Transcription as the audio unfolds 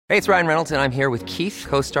Hey, it's Ryan Reynolds, and I'm here with Keith,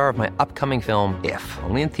 co-star of my upcoming film, If,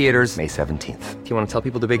 only in theaters May 17th. Do you want to tell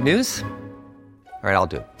people the big news? All right, I'll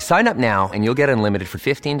do it. Sign up now and you'll get unlimited for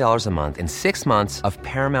 $15 a month and 6 months of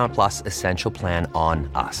Paramount Plus Essential Plan on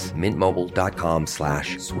us.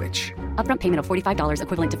 MintMobile.com/switch. Upfront payment of $45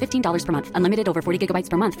 equivalent to $15 per month. Unlimited over 40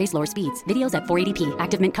 gigabytes per month. Face lower speeds. Videos at 480p.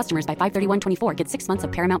 Active Mint customers by 531.24 get 6 months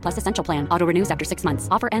of Paramount Plus Essential Plan. Auto renews after 6 months.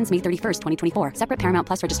 Offer ends May 31st, 2024. Separate Paramount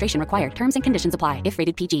Plus registration required. Terms and conditions apply if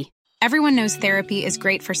rated PG. Everyone knows therapy is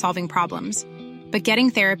great for solving problems. But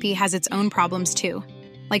getting therapy has its own problems too.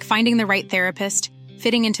 Like finding the right therapist,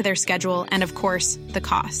 fitting into their schedule, and of course, the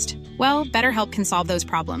cost. Well, BetterHelp can solve those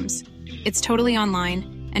problems. It's totally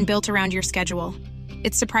online and built around your schedule.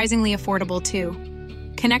 It's surprisingly affordable too.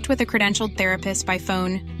 Connect with a credentialed therapist by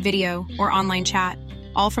phone, video, or online chat,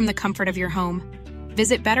 all from the comfort of your home.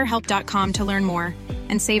 Visit BetterHelp.com to learn more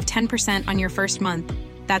and save 10% on your first month.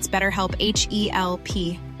 That's BetterHelp,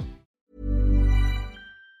 H-E-L-P.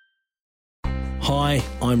 Hi,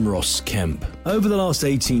 I'm Ross Kemp. Over the last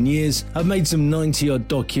 18 years, I've made some 90-odd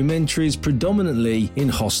documentaries predominantly in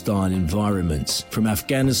hostile environments, from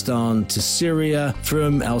Afghanistan to Syria,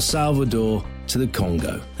 from El Salvador to the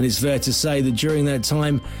Congo. And it's fair to say that during that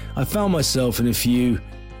time, I found myself in a few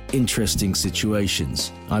interesting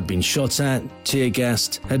situations. I've been shot at,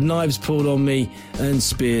 tear-gassed, had knives pulled on me, and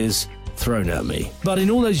spears thrown at me. But in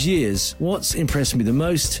all those years, what's impressed me the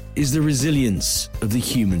most is the resilience of the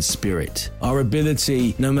human spirit. Our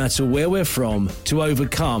ability, no matter where we're from, to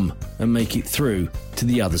overcome and make it through to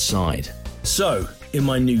the other side. So, in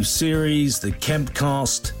my new series, The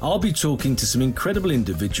Kempcast, I'll be talking to some incredible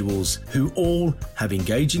individuals who all have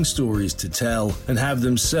engaging stories to tell and have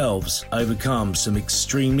themselves overcome some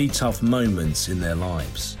extremely tough moments in their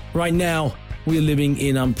lives. Right now, we are living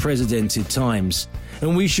in unprecedented times,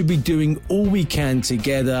 and we should be doing all we can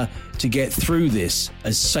together to get through this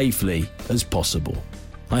as safely as possible.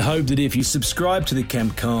 I hope that if you subscribe to the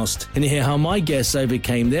Kempcast and hear how my guests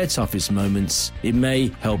overcame their toughest moments, it may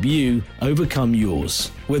help you overcome yours,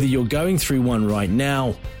 whether you're going through one right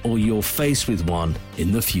now or you're faced with one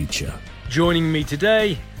in the future. Joining me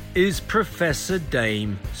today is Professor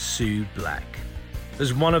Dame Sue Black.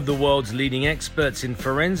 As one of the world's leading experts in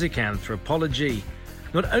forensic anthropology,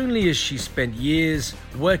 not only has she spent years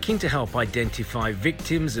working to help identify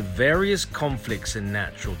victims of various conflicts and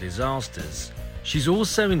natural disasters, she's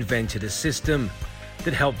also invented a system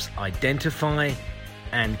that helps identify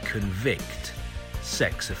and convict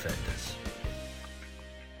sex offenders.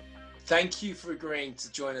 Thank you for agreeing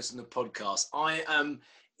to join us on the podcast.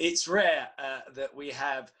 It's rare that we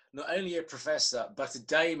have not only a professor, but a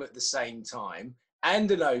dame at the same time,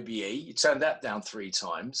 and an OBE. You turned that down 3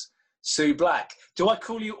 times. Sue Black. Do I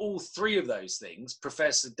call you all 3 of those things?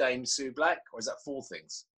 Professor Dame Sue Black? Or is that 4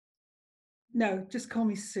 things? No, just call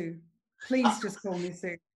me Sue. Please just call me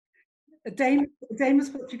Sue. A dame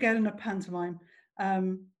is what you get in a pantomime.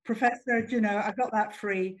 Professor, I got that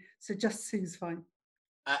free, so just Sue's fine.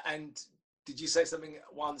 And did you say something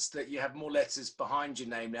once that you have more letters behind your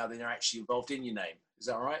name now than are actually involved in your name? Is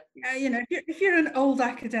that right? If you're an old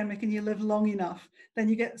academic and you live long enough, then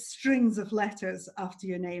you get strings of letters after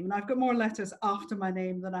your name. And I've got more letters after my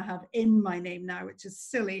name than I have in my name now, which is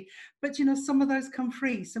silly. But, some of those come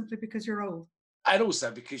free simply because you're old. And also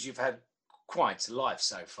because you've had quite a life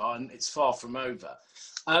so far and it's far from over.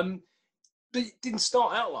 But it didn't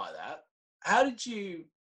start out like that. How did you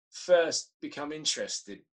first become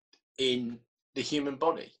interested in the human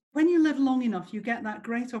body? When you live long enough, you get that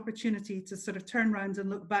great opportunity to sort of turn around and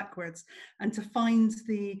look backwards and to find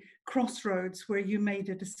the crossroads where you made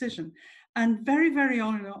a decision. And very, very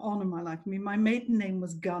on in my life, my maiden name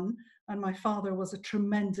was Gunn and my father was a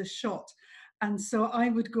tremendous shot. And so I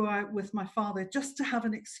would go out with my father just to have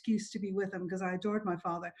an excuse to be with him because I adored my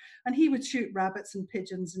father. And he would shoot rabbits and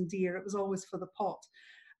pigeons and deer. It was always for the pot.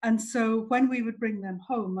 And so when we would bring them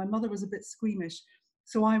home, my mother was a bit squeamish.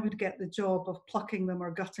 So I would get the job of plucking them or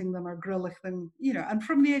gutting them or grilling them, and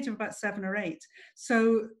from the age of about 7 or 8.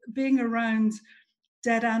 So being around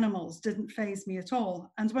dead animals didn't faze me at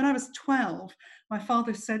all. And when I was 12, my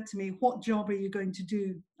father said to me, "What job are you going to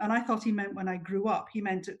do?" And I thought he meant when I grew up. He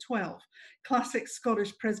meant at 12. Classic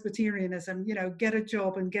Scottish Presbyterianism, get a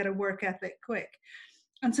job and get a work ethic quick.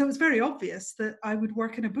 And so it was very obvious that I would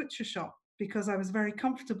work in a butcher shop because I was very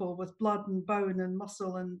comfortable with blood and bone and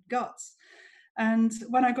muscle and guts. And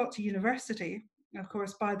when I got to university, of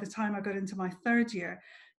course, by the time I got into my 3rd year,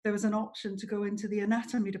 there was an option to go into the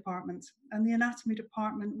anatomy department. And the anatomy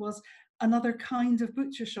department was another kind of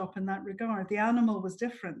butcher shop in that regard. The animal was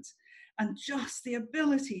different. And just the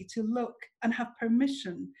ability to look and have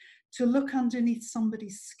permission to look underneath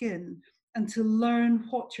somebody's skin and to learn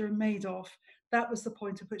what you're made of, that was the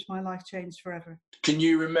point at which my life changed forever. Can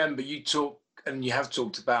you remember, you talk, and you have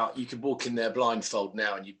talked about, you could walk in there blindfold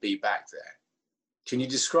now and you'd be back there. Can you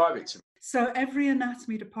describe it to me? So every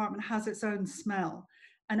anatomy department has its own smell,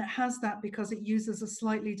 and it has that because it uses a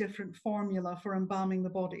slightly different formula for embalming the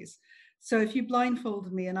bodies. So if you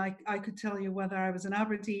blindfolded me and I could tell you whether I was in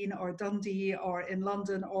Aberdeen or Dundee or in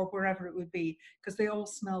London or wherever it would be, because they all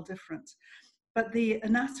smell different. But the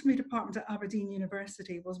anatomy department at Aberdeen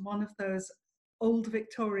University was one of those old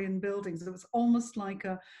Victorian buildings. It was almost like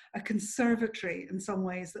a conservatory in some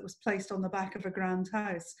ways that was placed on the back of a grand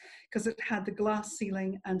house, because it had the glass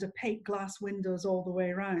ceiling and opaque glass windows all the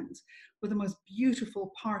way around, with the most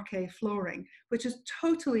beautiful parquet flooring, which is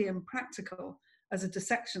totally impractical as a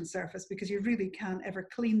dissection surface because you really can't ever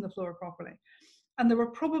clean the floor properly. And there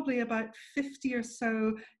were probably about 50 or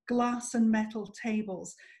so glass and metal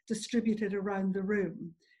tables distributed around the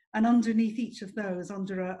room. And underneath each of those,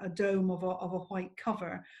 under a dome of a white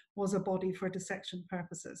cover, was a body for dissection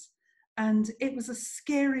purposes. And it was a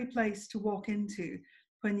scary place to walk into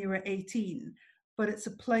when you were 18, but it's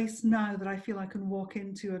a place now that I feel I can walk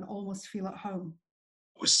into and almost feel at home.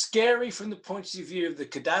 It was scary from the point of view of the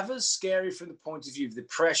cadavers, scary from the point of view of the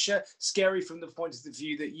pressure, scary from the point of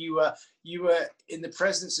view that you were in the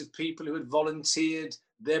presence of people who had volunteered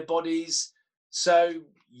their bodies, so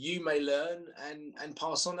you may learn and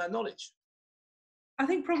pass on that knowledge. I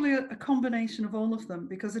think probably a combination of all of them,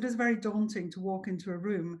 because it is very daunting to walk into a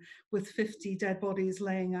room with 50 dead bodies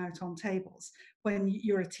laying out on tables when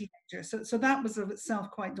you're a teenager. So that was of itself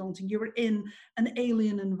quite daunting. You were in an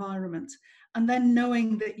alien environment. And then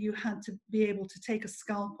knowing that you had to be able to take a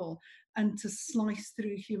scalpel and to slice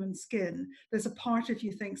through human skin, there's a part of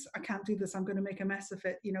you thinks, I can't do this, I'm going to make a mess of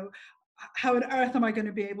it. You know, how on earth am I going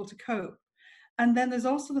to be able to cope? And then there's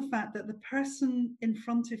also the fact that the person in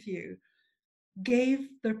front of you gave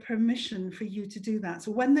their permission for you to do that.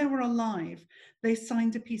 So when they were alive, they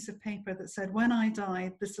signed a piece of paper that said, when I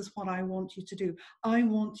die, this is what I want you to do. I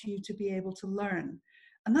want you to be able to learn.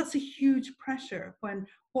 And that's a huge pressure when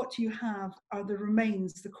what you have are the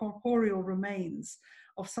remains, the corporeal remains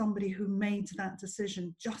of somebody who made that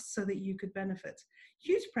decision just so that you could benefit.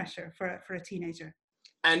 Huge pressure for a teenager.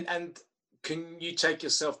 And can you take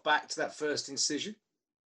yourself back to that first incision?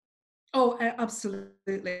 Oh,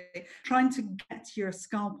 absolutely. Trying to get your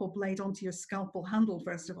scalpel blade onto your scalpel handle,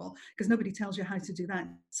 first of all, because nobody tells you how to do that.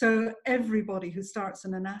 So everybody who starts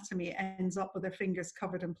an anatomy ends up with their fingers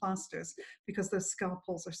covered in plasters because those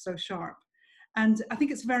scalpels are so sharp. And I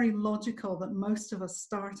think it's very logical that most of us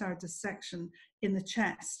start our dissection in the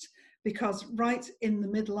chest, because right in the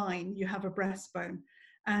midline, you have a breastbone.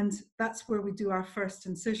 And that's where we do our first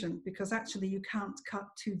incision, because actually you can't cut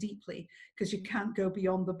too deeply because you can't go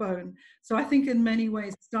beyond the bone. So I think in many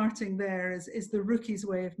ways, starting there is the rookie's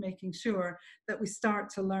way of making sure that we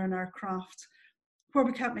start to learn our craft where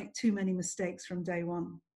we can't make too many mistakes from day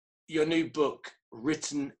one. Your new book,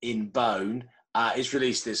 Written in Bone, is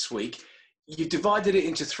released this week. You've divided it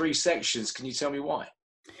into 3 sections. Can you tell me why?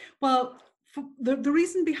 Well, the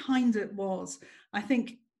reason behind it was, I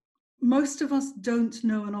think, most of us don't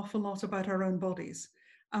know an awful lot about our own bodies,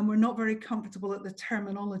 and we're not very comfortable at the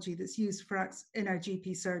terminology that's used in our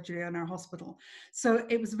GP surgery and our hospital. So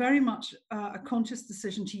it was very much a conscious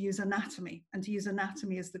decision to use anatomy, and to use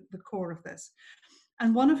anatomy as the core of this.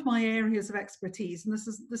 And one of my areas of expertise, and this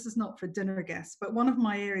is not for dinner guests, but one of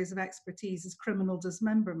my areas of expertise is criminal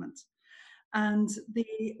dismemberment. And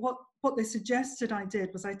what they suggested I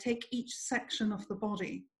did was I take each section of the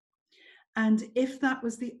body, and if that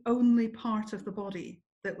was the only part of the body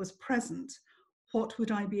that was present, what would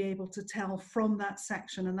I be able to tell from that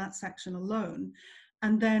section and that section alone?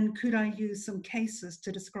 And then could I use some cases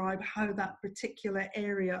to describe how that particular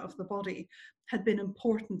area of the body had been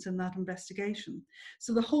important in that investigation?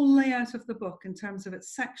 So the whole layout of the book, in terms of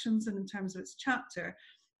its sections and in terms of its chapter,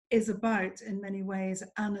 is about, in many ways,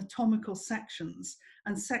 anatomical sections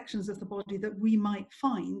and sections of the body that we might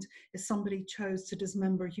find if somebody chose to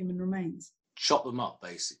dismember human remains. Chop them up,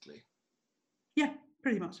 basically. Yeah,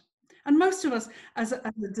 pretty much. And most of us, as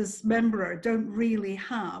a dismemberer, don't really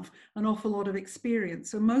have an awful lot of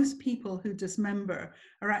experience. So most people who dismember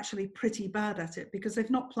are actually pretty bad at it because they've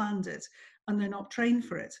not planned it and they're not trained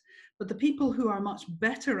for it. But the people who are much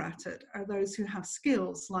better at it are those who have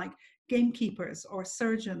skills like gamekeepers or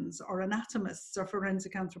surgeons or anatomists or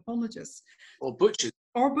forensic anthropologists. Or butchers.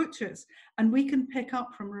 Or butchers. And we can pick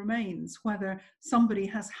up from remains whether somebody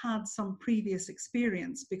has had some previous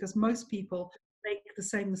experience, because most people make the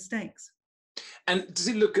same mistakes. And does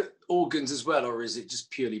it look at organs as well, or is it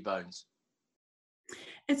just purely bones?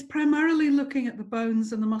 It's primarily looking at the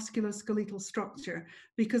bones and the musculoskeletal structure,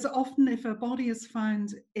 because often if a body is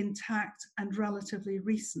found intact and relatively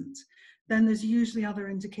recent, then there's usually other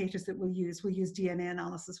indicators that we'll use. We'll use DNA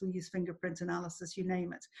analysis, we'll use fingerprint analysis, you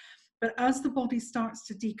name it. But as the body starts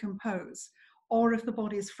to decompose, or if the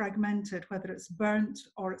body is fragmented, whether it's burnt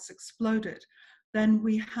or it's exploded, then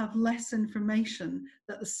we have less information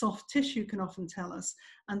that the soft tissue can often tell us,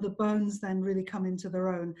 and the bones then really come into their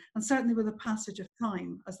own, and certainly with the passage of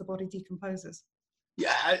time as the body decomposes.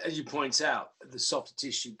 Yeah, as you point out, the softer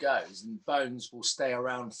tissue goes and bones will stay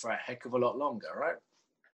around for a heck of a lot longer, right?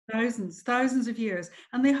 Thousands of years,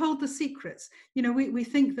 and they hold the secrets. You know, we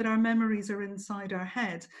think that our memories are inside our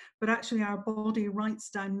head, but actually our body writes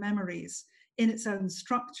down memories in its own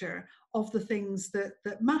structure of the things that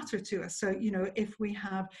matter to us. So, you know, if we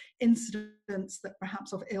have incidents that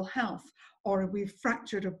perhaps of ill health, or we've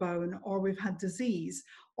fractured a bone, or we've had disease,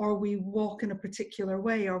 or we walk in a particular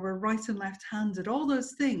way, or we're right and left-handed, all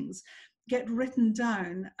those things get written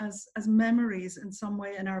down as memories in some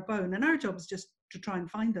way in our bone. And our job is just to try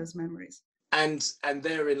and find those memories. And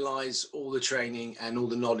therein lies all the training and all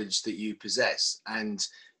the knowledge that you possess. And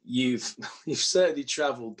you've certainly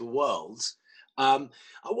traveled the world.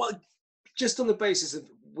 Just on the basis of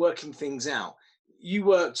working things out, you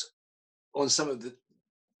worked on some of the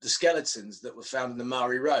skeletons that were found in the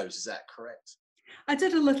Murray Rose, is that correct? I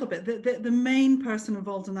did a little bit. The main person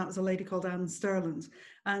involved in that was a lady called Anne Sterland.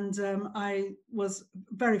 And I was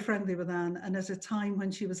very friendly with Anne. And at a time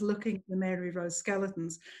when she was looking at the Mary Rose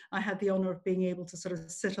skeletons, I had the honor of being able to sort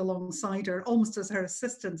of sit alongside her, almost as her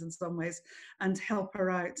assistant in some ways, and help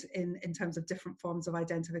her out in terms of different forms of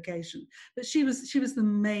identification. But she was the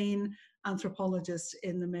main anthropologist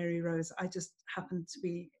in the Mary Rose. I just happened to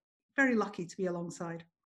be very lucky to be alongside.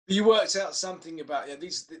 You worked out something about, you know,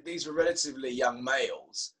 these were relatively young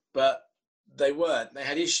males, but they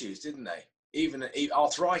had issues, didn't they? Even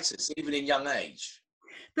arthritis, even in young age.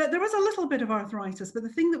 There was a little bit of arthritis, but the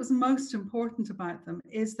thing that was most important about them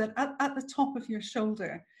is that at the top of your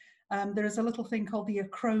shoulder, there is a little thing called the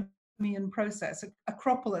acromion process.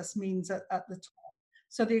 Acropolis means at the top.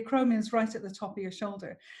 So the acromion is right at the top of your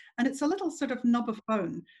shoulder. And it's a little sort of nub of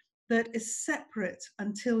bone that is separate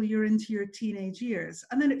until you're into your teenage years,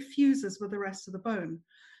 and then it fuses with the rest of the bone.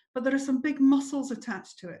 But there are some big muscles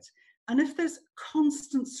attached to it. And if there's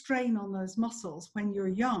constant strain on those muscles when you're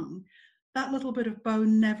young, that little bit of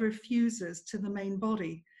bone never fuses to the main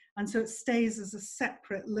body. And so it stays as a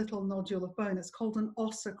separate little nodule of bone. It's called an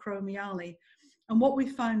os acromiale. And what we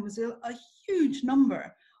found was a huge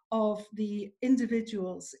number of the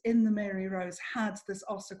individuals in the Mary Rose had this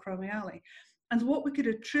os acromiale. And what we could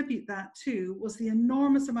attribute that to was the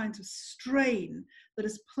enormous amount of strain that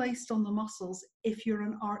is placed on the muscles if you're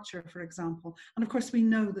an archer, for example. And of course, we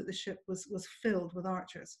know that the ship was filled with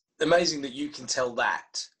archers. Amazing that you can tell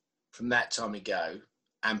that from that time ago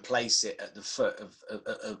and place it at the foot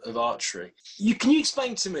of archery. Can you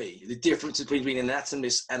explain to me the difference between being an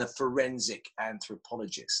anatomist and a forensic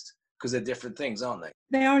anthropologist? Because they're different things, aren't they?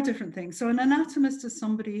 They are different things. So an anatomist is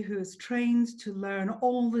somebody who is trained to learn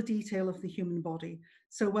all the detail of the human body.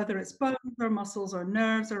 So whether it's bones or muscles or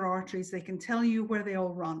nerves or arteries, they can tell you where they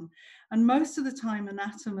all run. And most of the time,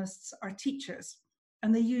 anatomists are teachers.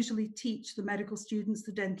 And they usually teach the medical students,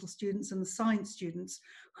 the dental students, and the science students,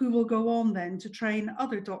 who will go on then to train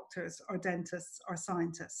other doctors or dentists or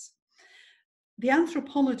scientists. The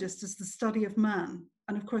anthropologist is the study of man.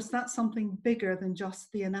 And of course, that's something bigger than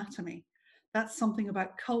just the anatomy. That's something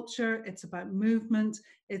about culture, it's about movement,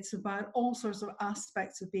 it's about all sorts of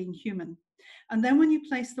aspects of being human. And then when you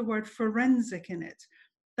place the word forensic in it,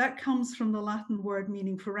 that comes from the Latin word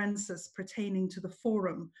meaning forensis, pertaining to the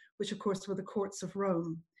forum, which of course were the courts of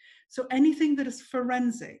Rome. So anything that is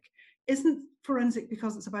forensic isn't forensic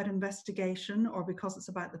because it's about investigation or because it's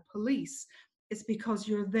about the police. It's because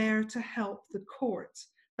you're there to help the court.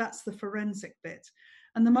 That's the forensic bit.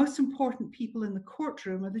 And the most important people in the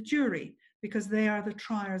courtroom are the jury, because they are the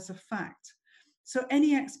triers of fact. So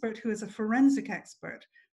any expert who is a forensic expert,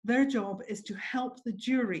 their job is to help the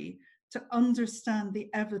jury to understand the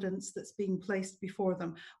evidence that's being placed before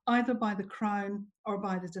them, either by the Crown or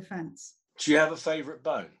by the defence. Do you have a favourite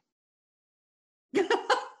bone?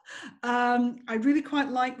 I really quite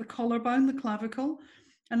like the collarbone, the clavicle.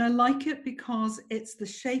 And I like it because it's the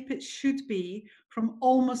shape it should be from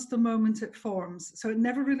almost the moment it forms. So it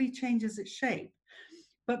never really changes its shape.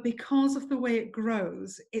 But because of the way it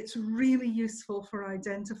grows, it's really useful for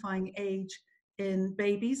identifying age in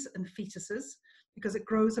babies and fetuses, because it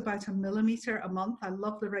grows about 1 millimetre a month. I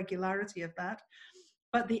love the regularity of that.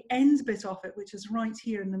 But the end bit of it, which is right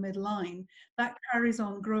here in the midline, that carries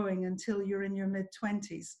on growing until you're in your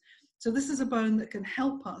mid-20s. So this is a bone that can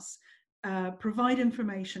help us provide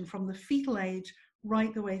information from the fetal age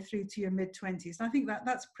right the way through to your mid-20s. And I think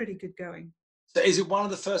that's pretty good going. So is it one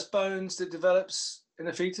of the first bones that develops in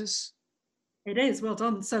a fetus? It is, well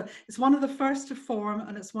done. So it's one of the first to form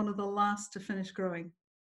and it's one of the last to finish growing.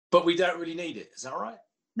 But we don't really need it, is that right?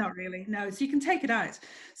 Not really, no. So you can take it out.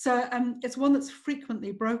 So it's one that's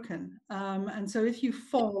frequently broken. And so if you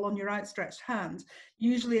fall on your outstretched hand,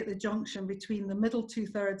 usually at the junction between the middle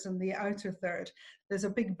 2/3 and the outer third, there's a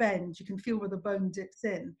big bend. You can feel where the bone dips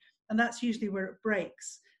in. And that's usually where it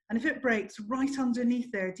breaks. And if it breaks, right underneath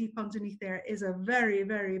there, deep underneath there, is a very,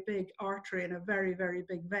 very big artery and a very, very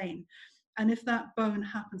big vein. And if that bone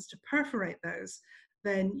happens to perforate those,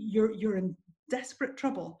 then you're in desperate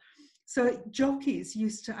trouble. So jockeys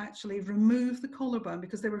used to actually remove the collarbone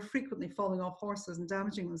because they were frequently falling off horses and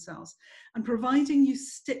damaging themselves. And providing you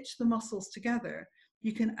stitch the muscles together,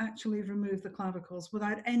 you can actually remove the clavicles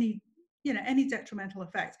without any detrimental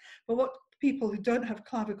effect. But what people who don't have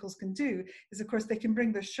clavicles can do is, of course, they can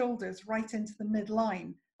bring their shoulders right into the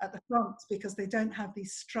midline at the front because they don't have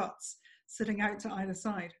these struts sitting out to either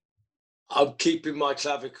side. I'm keeping my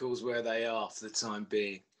clavicles where they are for the time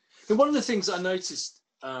being. And one of the things I noticed,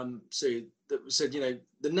 Sue, that said,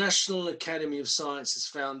 the National Academy of Science has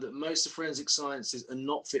found that most of forensic sciences are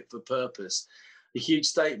not fit for purpose. A huge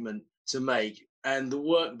statement to make. And the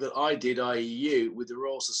work that I did, i.e. you, with the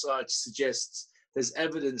Royal Society suggests there's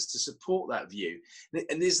evidence to support that view.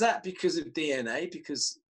 And is that because of DNA?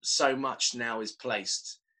 Because so much now is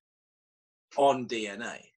placed on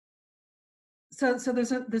DNA? So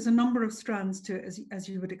there's a number of strands to it, as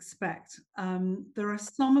you would expect. There are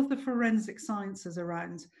some of the forensic sciences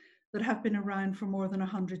around that have been around for more than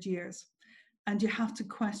 100 years. And you have to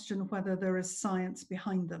question whether there is science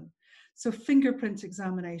behind them. So fingerprint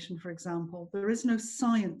examination, for example, there is no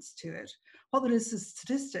science to it. What there is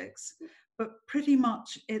statistics, but pretty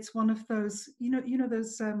much it's one of those,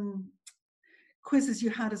 those quizzes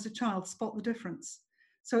you had as a child, spot the difference.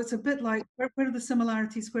 So it's a bit like, where are the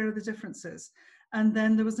similarities, where are the differences? And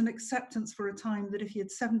then there was an acceptance for a time that if you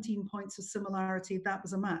had 17 points of similarity, that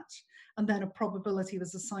was a match. And then a probability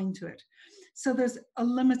was assigned to it. So there's a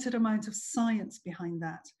limited amount of science behind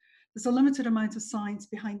that. There's a limited amount of science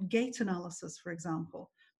behind gait analysis, for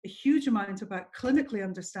example. A huge amount about clinically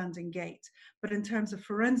understanding gait, but in terms of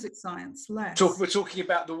forensic science, less. We're talking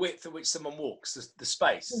about the width at which someone walks, the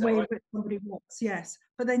space. The way in which somebody walks, yes.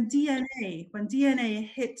 But then DNA, when DNA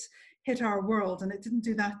hit our world, and it didn't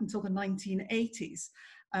do that until the 1980s,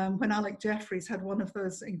 when Alec Jeffreys had one of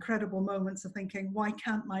those incredible moments of thinking, why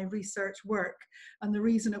can't my research work? And the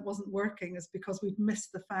reason it wasn't working is because we'd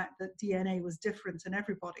missed the fact that DNA was different in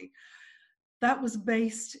everybody. That was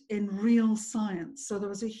based in real science. So there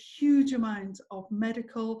was a huge amount of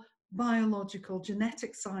medical, biological,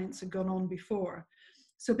 genetic science had gone on before.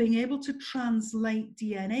 So being able to translate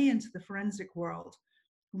DNA into the forensic world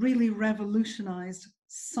really revolutionized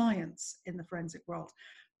science in the forensic world.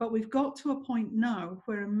 But we've got to a point now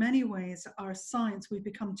where in many ways our science, we've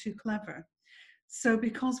become too clever. So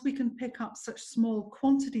because we can pick up such small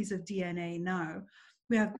quantities of DNA now,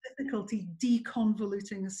 we have difficulty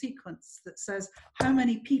deconvoluting a sequence that says how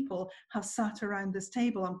many people have sat around this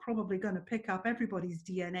table. I'm probably going to pick up everybody's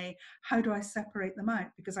DNA. How do I separate them out?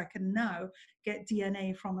 Because I can now get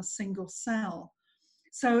DNA from a single cell.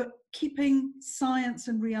 So keeping science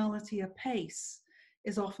and reality apace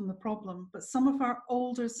is often the problem. But some of our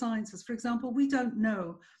older sciences, for example, we don't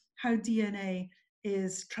know how DNA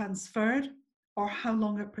is transferred or how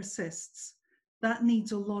long it persists. That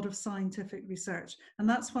needs a lot of scientific research. And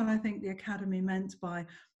that's what I think the Academy meant by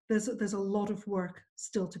there's a lot of work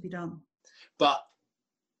still to be done. But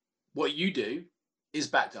what you do is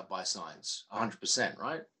backed up by science, 100%,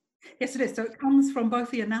 right? Yes, it is. So it comes from both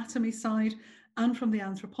the anatomy side and from the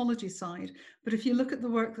anthropology side. But if you look at the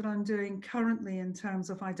work that I'm doing currently in terms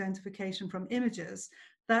of identification from images,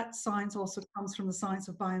 that science also comes from the science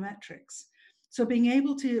of biometrics. So being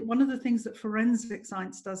able to, one of the things that forensic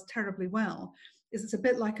science does terribly well is it's a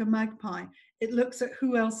bit like a magpie. It looks at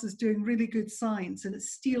who else is doing really good science and it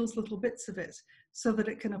steals little bits of it so that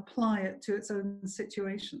it can apply it to its own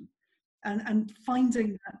situation. And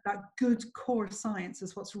finding that good core science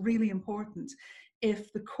is what's really important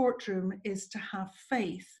if the courtroom is to have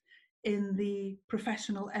faith in the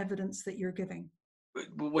professional evidence that you're giving.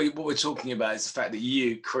 What we're talking about is the fact that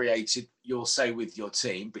you created, you'll say with your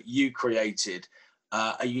team, but you created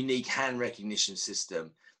a unique hand recognition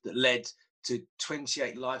system that led to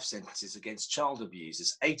 28 life sentences against child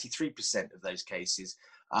abusers. 83% of those cases,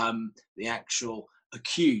 the actual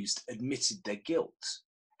accused admitted their guilt.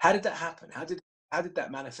 How did that happen? How did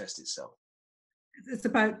that manifest itself? It's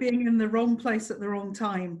about being in the wrong place at the wrong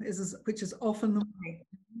time, which is often the way.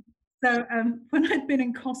 So when I'd been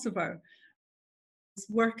in Kosovo, I was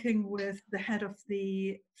working with the head of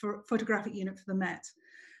the photographic unit for the Met.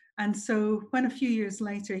 And so when a few years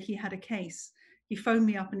later he had a case, he phoned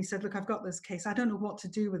me up and he said, look, I've got this case. I don't know what to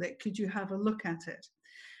do with it. Could you have a look at it?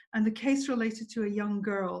 And the case related to a young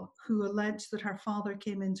girl who alleged that her father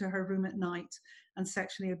came into her room at night and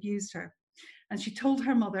sexually abused her. And she told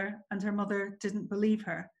her mother, and her mother didn't believe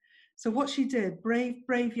her. So what she did,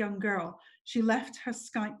 brave young girl, she left her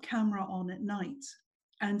Skype camera on at night,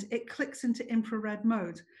 and it clicks into infrared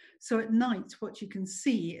mode. So at night, what you can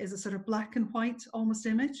see is a sort of black and white almost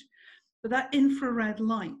image, but that infrared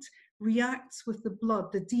light reacts with the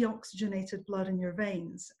blood, the deoxygenated blood in your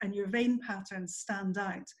veins, and your vein patterns stand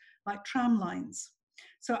out like tram lines.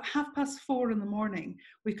 So at 4:30 in the morning,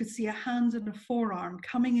 we could see a hand and a forearm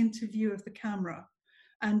coming into view of the camera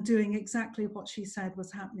and doing exactly what she said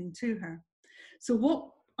was happening to her. So what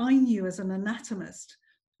I knew as an anatomist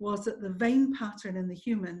was that the vein pattern in the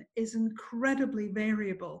human is incredibly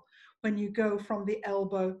variable when you go from the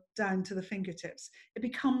elbow down to the fingertips. It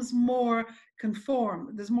becomes more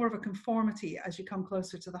conform. There's more of a conformity as you come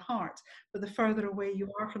closer to the heart, but the further away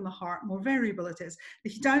you are from the heart, more variable it is.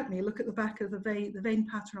 If you doubt me, look at the back of the vein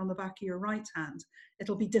pattern on the back of your right hand.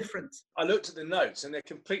 It'll be different. I looked at the notes and they're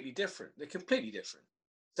completely different. They're completely different.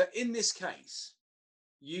 So in this case,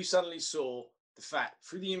 you suddenly saw the fact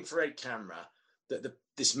through the infrared camera that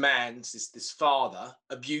this father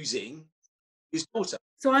abusing his daughter.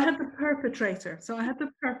 So I had the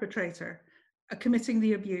perpetrator. Committing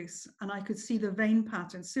the abuse, and I could see the vein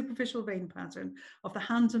pattern, superficial vein pattern of the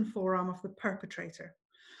hand and forearm of the perpetrator.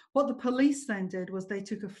 What the police then did was they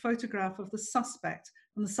took a photograph of the suspect,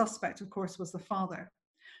 and the suspect, of course, was the father.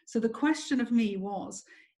 So the question of me was,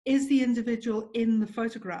 is the individual in the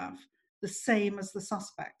photograph the same as the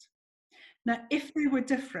suspect? Now, if they were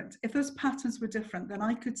different, if those patterns were different, then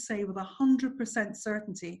I could say with 100%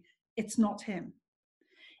 certainty, it's not him.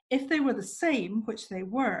 If they were the same, which they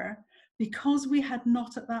were, because we had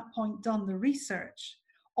not at that point done the research,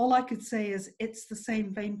 all I could say is it's the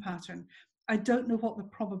same vein pattern. I don't know what the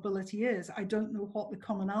probability is. I don't know what the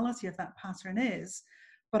commonality of that pattern is,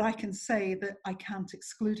 but I can say that I can't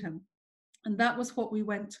exclude him. And that was what we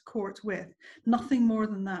went to court with. Nothing more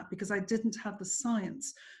than that, because I didn't have the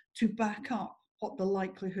science to back up what the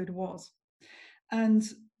likelihood was. And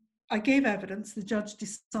I gave evidence. The judge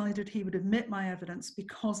decided he would admit my evidence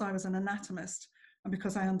because I was an anatomist and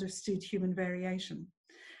because I understood human variation.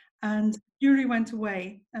 And the jury went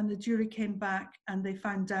away, and the jury came back and they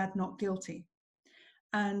found Dad not guilty.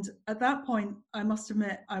 And at that point, I must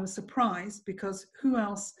admit, I was surprised, because who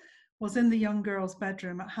else was in the young girl's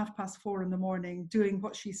bedroom at 4:30 in the morning doing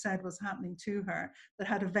what she said was happening to her that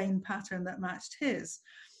had a vein pattern that matched his?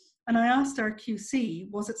 And I asked our QC,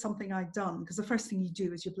 was it something I'd done? Because the first thing you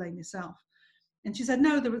do is you blame yourself. And she said,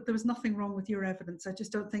 no, there was nothing wrong with your evidence. I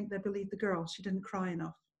just don't think they believed the girl. She didn't cry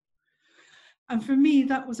enough. And for me,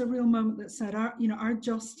 that was a real moment that said, our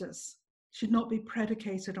justice should not be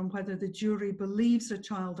predicated on whether the jury believes a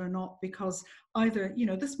child or not, because either,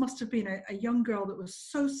 this must have been a young girl that was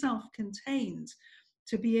so self-contained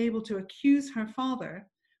to be able to accuse her father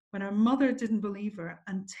when her mother didn't believe her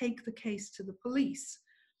and take the case to the police.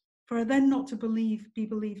 For her then not to be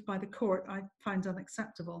believed by the court, I find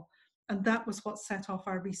unacceptable. And that was what set off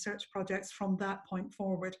our research projects from that point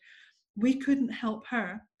forward. We couldn't help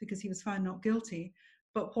her because he was found not guilty,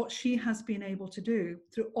 but what she has been able to do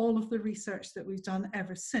through all of the research that we've done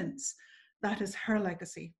ever since, that is her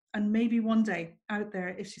legacy. And maybe one day out there,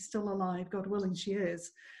 if she's still alive, God willing she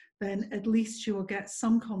is, then at least she will get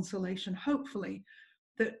some consolation, hopefully,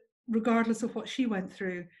 that regardless of what she went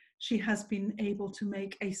through, she has been able to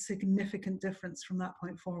make a significant difference from that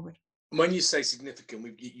point forward. When you say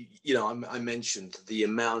significant, I mentioned the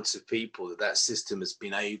amount of people that system has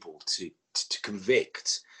been able to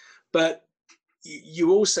convict, but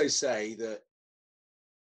you also say that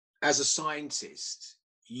as a scientist,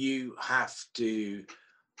 you have to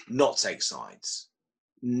not take sides,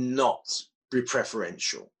 not be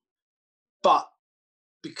preferential. But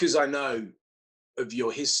because I know of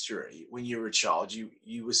your history, when you were a child, you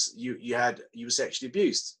were sexually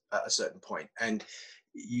abused at a certain point, and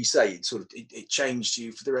you say it changed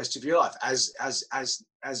you for the rest of your life, as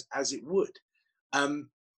it would.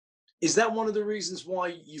 Is that one of the reasons why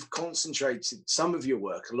you've concentrated some of your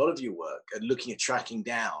work, a lot of your work, at looking at tracking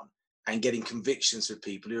down and getting convictions for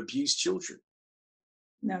people who abuse children?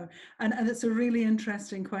 No, and it's a really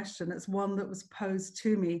interesting question. It's one that was posed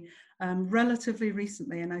to me relatively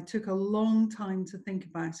recently, and I took a long time to think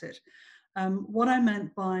about it. What I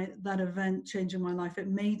meant by that event changing my life, it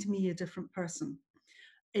made me a different person.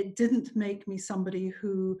 It didn't make me somebody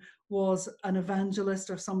who was an evangelist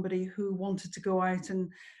or somebody who wanted to go out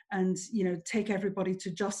and take everybody to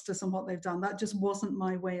justice on what they've done. That just wasn't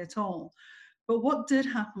my way at all. But what did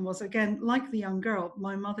happen was, again, like the young girl,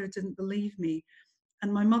 my mother didn't believe me.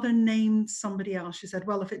 And my mother named somebody else. She said,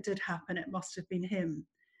 well, if it did happen, it must have been him.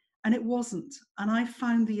 And it wasn't. And I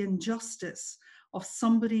found the injustice of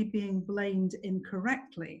somebody being blamed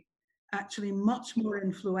incorrectly actually much more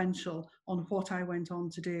influential on what I went on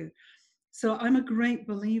to do. So I'm a great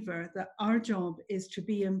believer that our job is to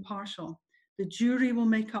be impartial. The jury will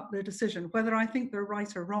make up their decision. Whether I think they're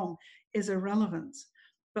right or wrong is irrelevant.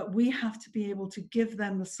 But we have to be able to give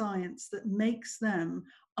them the science that makes them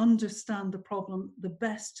understand the problem the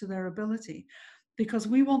best to their ability. Because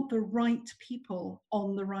we want the right people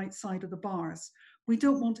on the right side of the bars. We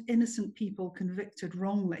don't want innocent people convicted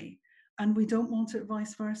wrongly. And we don't want it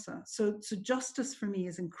vice versa. So justice for me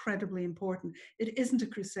is incredibly important. It isn't a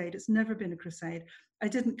crusade. It's never been a crusade. I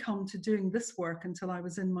didn't come to doing this work until I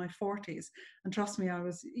was in my 40s. And trust me, I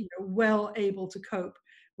was well able to cope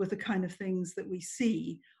with the kind of things that we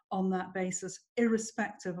see on that basis,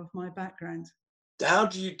 irrespective of my background. How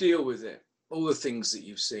do you deal with it? All the things that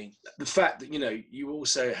you've seen, the fact that you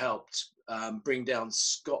also helped bring down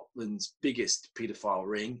Scotland's biggest paedophile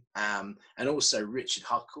ring, and also Richard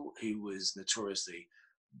Huckle, who was notoriously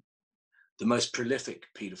the most prolific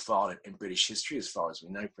paedophile in British history, as far as we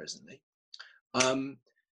know presently.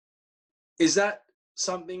 Is that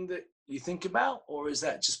something that you think about, or is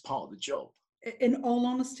that just part of the job? In all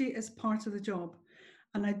honesty, it's part of the job.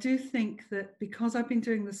 And I do think that because I've been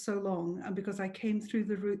doing this so long, and because I came through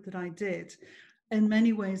the route that I did, in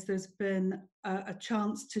many ways, there's been a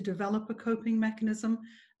chance to develop a coping mechanism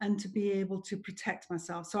and to be able to protect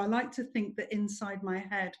myself. So I like to think that inside my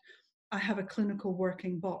head, I have a clinical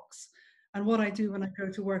working box. And what I do when I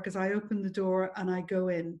go to work is I open the door and I go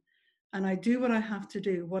in. And I do what I have to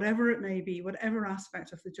do, whatever it may be, whatever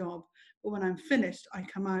aspect of the job. But when I'm finished, I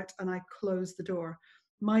come out and I close the door.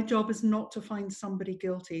 My job is not to find somebody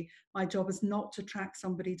guilty. My job is not to track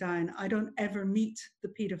somebody down. I don't ever meet the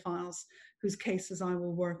paedophiles whose cases I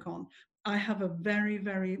will work on. I have a very,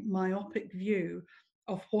 very myopic view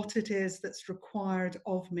of what it is that's required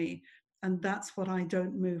of me. And that's what I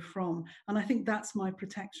don't move from. And I think that's my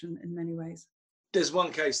protection in many ways. There's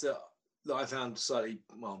one case that I found slightly,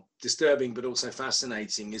 disturbing, but also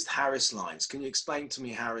fascinating, is Harris lines. Can you explain to me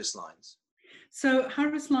Harris lines? So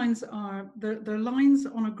Harris lines are, they're lines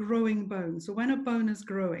on a growing bone. So when a bone is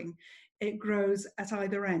growing, it grows at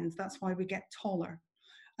either end. That's why we get taller.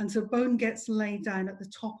 And so bone gets laid down at the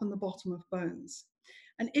top and the bottom of bones.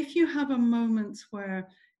 And if you have a moment where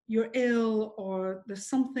you're ill or there's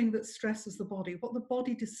something that stresses the body, what the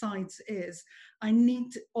body decides is, I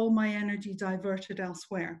need all my energy diverted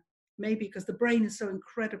elsewhere. Maybe because the brain is so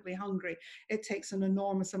incredibly hungry, it takes an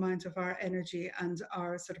enormous amount of our energy and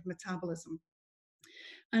our sort of metabolism.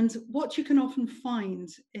 And what you can often find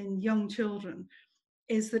in young children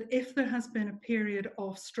is that if there has been a period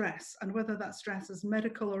of stress, and whether that stress is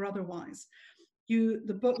medical or otherwise,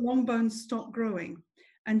 the long bones stop growing,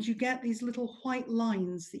 and you get these little white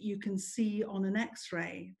lines that you can see on an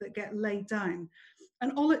X-ray that get laid down.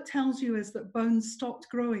 And all it tells you is that bones stopped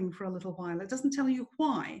growing for a little while. It doesn't tell you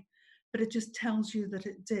why, but it just tells you that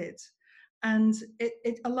it did. And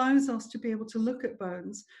it allows us to be able to look at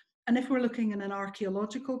bones. And if we're looking in an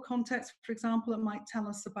archaeological context, for example, it might tell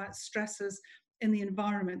us about stresses in the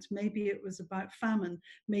environment. Maybe it was about famine,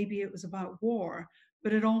 maybe it was about war,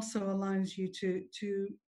 but it also allows you to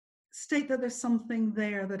state that there's something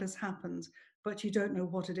there that has happened, but you don't know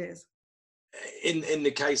what it is. In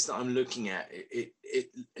the case that I'm looking at,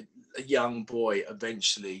 a young boy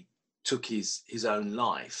eventually took his own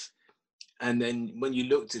life. And then when you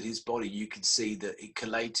looked at his body, you could see that it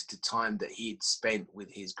collated to time that he had spent with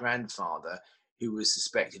his grandfather, who was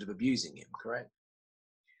suspected of abusing him, correct?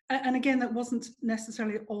 And again, that wasn't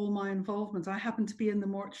necessarily all my involvement. I happened to be in the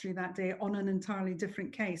mortuary that day on an entirely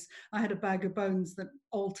different case. I had a bag of bones that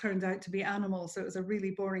all turned out to be animals, so it was a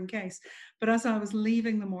really boring case. But as I was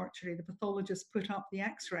leaving the mortuary, the pathologist put up the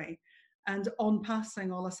X-ray, and on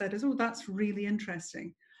passing, all I said is, "Oh, that's really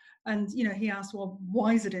interesting." And he asked, well,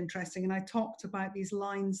 why is it interesting? And I talked about these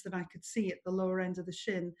lines that I could see at the lower end of the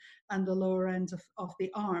shin and the lower end of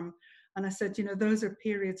the arm. And I said, those are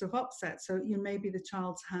periods of upset. So maybe the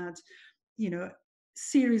child's had,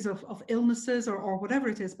 series of illnesses or whatever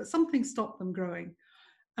it is, but something stopped them growing.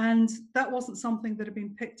 And that wasn't something that had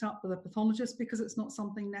been picked up with a pathologist because it's not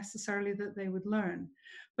something necessarily that they would learn.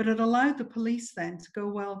 But it allowed the police then to go,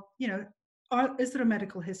 well, is there a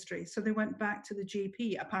medical history? So they went back to the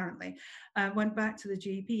GP, apparently, went back to the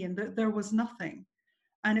GP, and there was nothing.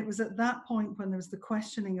 And it was at that point when there was the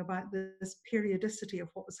questioning about this periodicity of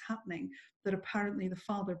what was happening that apparently the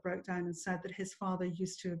father broke down and said that his father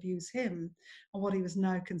used to abuse him. And what he was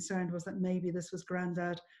now concerned was that maybe this was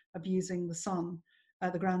granddad abusing the son,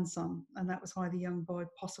 the grandson. And that was why the young boy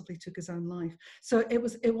possibly took his own life. So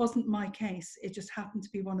it wasn't my case. It just happened to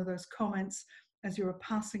be one of those comments as you were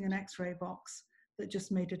passing an X-ray box that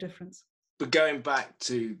just made a difference. But going back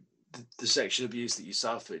to the sexual abuse that you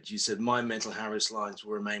suffered, you said my mental Harris lines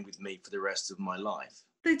will remain with me for the rest of my life.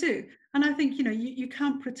 They do. And I think, you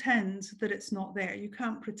can't pretend that it's not there. You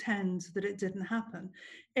can't pretend that it didn't happen.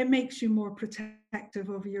 It makes you more protective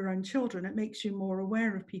over your own children. It makes you more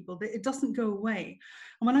aware of people. It doesn't go away.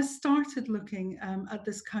 And when I started looking at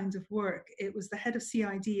this kind of work, it was the head of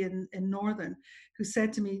CID in Northern who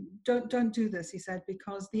said to me, don't do this, he said,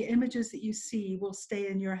 because the images that you see will stay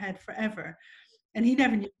in your head forever. And he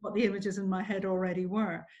never knew what the images in my head already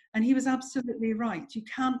were. And he was absolutely right. You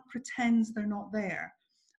can't pretend they're not there.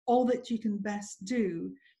 All that you can best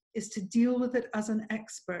do is to deal with it as an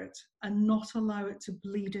expert and not allow it to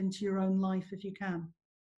bleed into your own life if you can.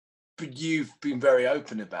 But you've been very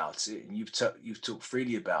open about it, and you've talked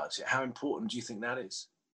freely about it. How important do you think that is?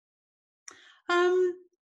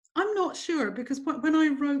 I'm not sure, because when I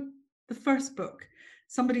wrote the first book,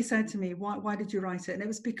 somebody said to me, why did you write it? And it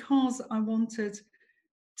was because I wanted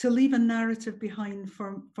to leave a narrative behind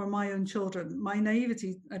for my own children. My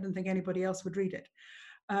naivety, I don't think anybody else would read it.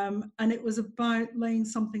 And it was about laying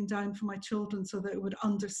something down for my children so that it would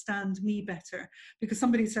understand me better. Because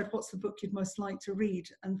somebody said, what's the book you'd most like to read?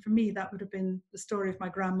 And for me, that would have been the story of my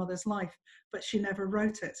grandmother's life, but she never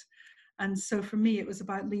wrote it. And so for me, it was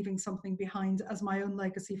about leaving something behind as my own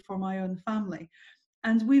legacy for my own family.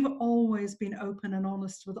 And we've always been open and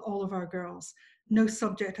honest with all of our girls. No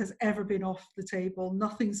subject has ever been off the table.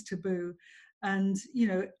 Nothing's taboo. And,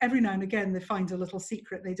 every now and again, they find a little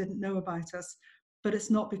secret they didn't know about us. But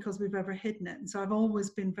it's not because we've ever hidden it. And so I've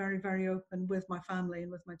always been very, very open with my family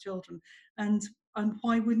and with my children. And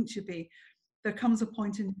why wouldn't you be? There comes a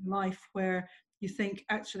point in your life where you think,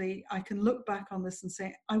 actually, I can look back on this and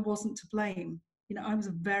say, I wasn't to blame. I was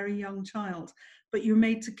a very young child, but you're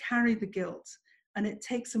made to carry the guilt. And it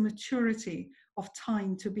takes a maturity of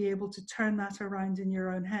time to be able to turn that around in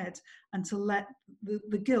your own head and to let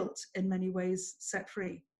the guilt in many ways set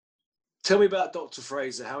free. Tell me about Dr.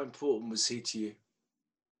 Fraser. How important was he to you?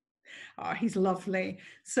 Oh, he's lovely.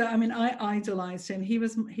 So, I idolized him. He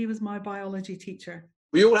was my biology teacher.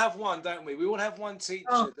 We all have one, don't we? We all have one teacher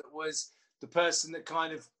that was the person that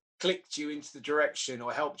kind of clicked you into the direction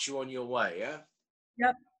or helped you on your way, yeah?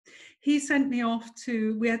 Yep. He sent me off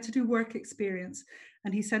we had to do work experience,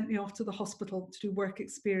 and he sent me off to the hospital to do work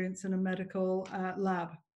experience in a medical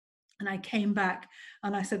lab. And I came back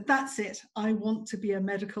and I said, that's it. I want to be a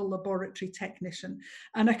medical laboratory technician.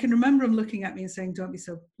 And I can remember him looking at me and saying, don't be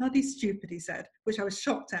so bloody stupid, he said, which I was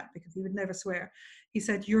shocked at because he would never swear. He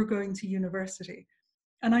said, you're going to university.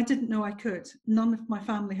 And I didn't know I could. None of my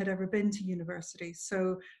family had ever been to university.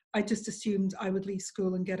 So I just assumed I would leave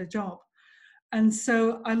school and get a job. And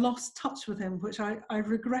so I lost touch with him, which I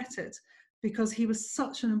regretted, because he was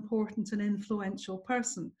such an important and influential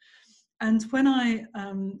person. And when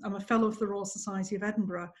I'm a fellow of the Royal Society of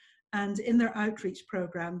Edinburgh, and in their outreach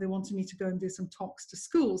program, they wanted me to go and do some talks to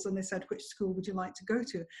schools. And they said, which school would you like to go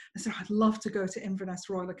to? I said, I'd love to go to Inverness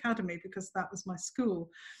Royal Academy because that was my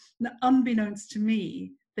school. Now, unbeknownst to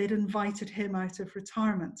me, they'd invited him out of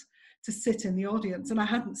retirement to sit in the audience. And I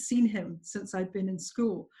hadn't seen him since I'd been in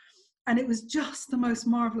school. And it was just the most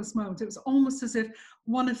marvelous moment. It was almost as if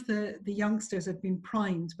one of the youngsters had been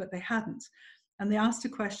primed, but they hadn't. And they asked a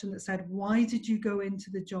question that said, why did you go into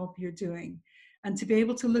the job you're doing? And to be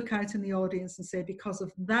able to look out in the audience and say, because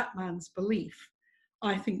of that man's belief,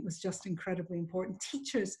 I think was just incredibly important.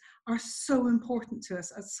 Teachers are so important to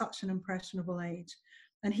us at such an impressionable age.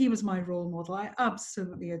 And he was my role model. I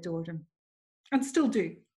absolutely adored him and still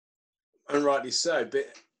do. And rightly so.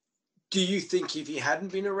 But do you think if he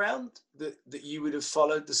hadn't been around that you would have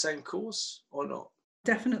followed the same course or not?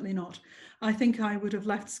 Definitely not. I think I would have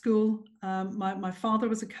left school. My father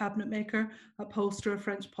was a cabinet maker, upholsterer,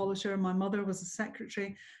 French polisher. My mother was a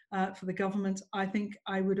secretary for the government. I think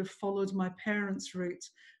I would have followed my parents' route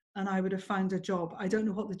and I would have found a job. I don't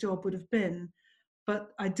know what the job would have been, but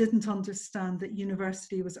I didn't understand that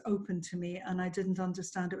university was open to me, and I didn't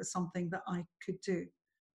understand it was something that I could do.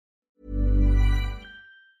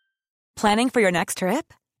 Planning for your next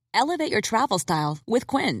trip? Elevate your travel style with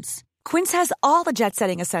Quince. Quince has all the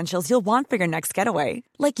jet-setting essentials you'll want for your next getaway,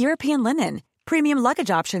 like European linen, premium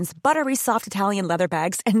luggage options, buttery soft Italian leather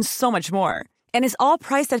bags, and so much more. And is all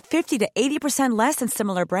priced at 50 to 80% less than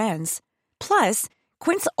similar brands. Plus,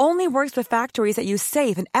 Quince only works with factories that use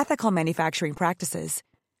safe and ethical manufacturing practices.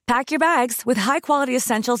 Pack your bags with high-quality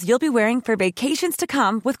essentials you'll be wearing for vacations to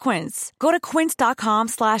come with Quince. Go to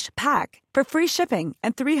quince.com/pack for free shipping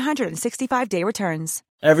and 365-day returns.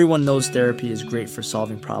 Everyone knows therapy is great for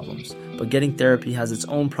solving problems, but getting therapy has its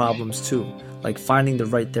own problems too, like finding the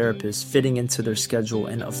right therapist, fitting into their schedule,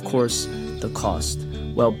 and of course, the cost.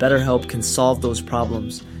 Well, BetterHelp can solve those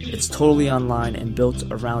problems. It's totally online and built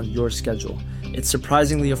around your schedule. It's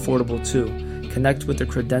surprisingly affordable too. Connect with a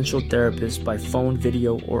credentialed therapist by phone,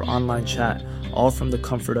 video, or online chat, all from the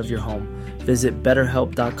comfort of your home. Visit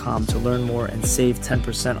BetterHelp.com to learn more and save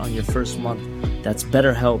 10% on your first month. That's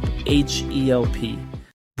BetterHelp, H-E-L-P.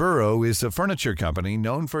 Burrow is a furniture company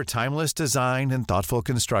known for timeless design and thoughtful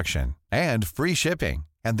construction, and free shipping,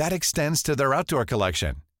 and that extends to their outdoor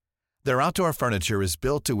collection. Their outdoor furniture is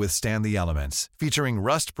built to withstand the elements, featuring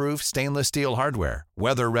rust-proof stainless steel hardware,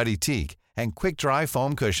 weather-ready teak, and quick-dry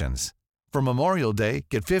foam cushions. For Memorial Day,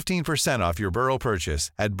 get 15% off your Burrow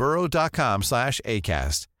purchase at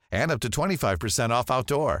burrow.com/ACAST and up to 25% off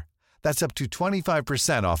outdoor. That's up to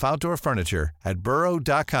 25% off outdoor furniture at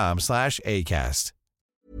burrow.com/ACAST.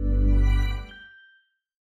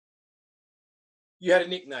 You had a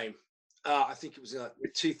nickname. I think it was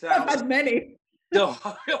 2000. I've had many. No,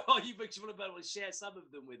 you want to be able to share some of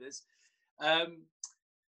them with us.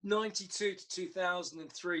 92 to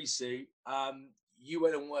 2003, Sue. You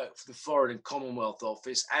went and worked for the Foreign and Commonwealth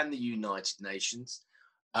Office and the United Nations.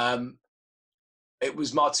 It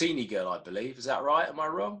was Martini Girl, I believe. Is that right? Am I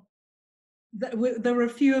wrong? There were a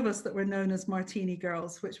few of us that were known as Martini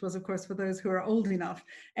Girls, which was, of course, for those who are old enough,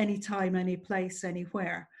 anytime, any place,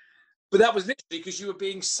 anywhere. But that was literally because you were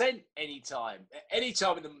being sent anytime. Any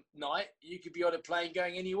time in the night, you could be on a plane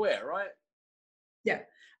going anywhere, right? Yeah.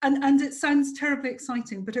 And it sounds terribly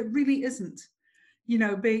exciting, but it really isn't. You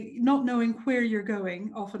know, not knowing where you're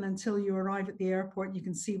going, often until you arrive at the airport, you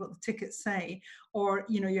can see what the tickets say, or,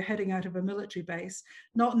 you know, you're heading out of a military base,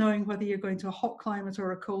 not knowing whether you're going to a hot climate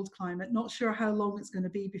or a cold climate, not sure how long it's going to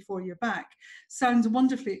be before you're back. Sounds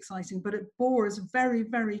wonderfully exciting, but it bores very,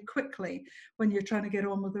 very quickly when you're trying to get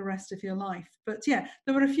on with the rest of your life. But yeah,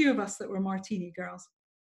 there were a few of us that were Martini Girls,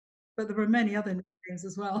 but there were many other names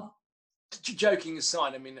as well. Joking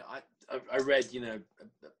aside, I mean, I read, you know,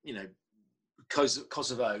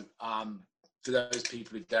 Kosovo, for those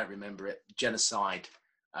people who don't remember it, genocide,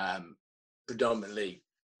 predominantly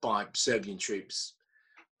by Serbian troops,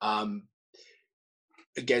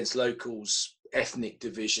 against locals, ethnic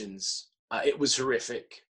divisions. It was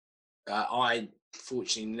horrific. I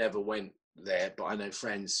fortunately never went there, but I know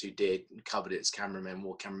friends who did and covered it as cameramen,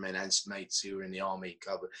 war cameramen, and mates who were in the army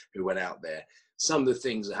who went out there. Some of the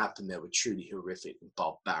things that happened there were truly horrific and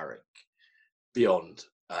barbaric, beyond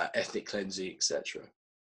ethnic cleansing, etc.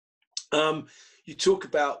 You talk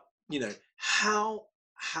about, you know, how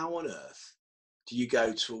on earth do you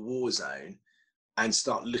go to a war zone and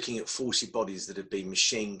start looking at 40 bodies that have been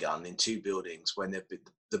machine gunned in two buildings when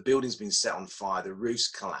the building's been set on fire, the roof's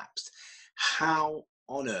collapsed? How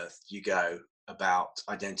on earth do you go about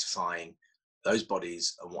identifying those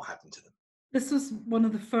bodies and what happened to them? This was one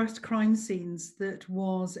of the first crime scenes that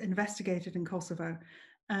was investigated in Kosovo.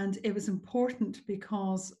 And it was important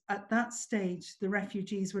because at that stage, the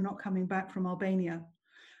refugees were not coming back from Albania.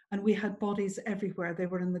 And we had bodies everywhere. They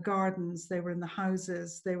were in the gardens, they were in the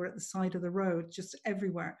houses, they were at the side of the road, just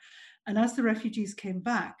everywhere. And as the refugees came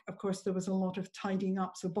back, of course, there was a lot of tidying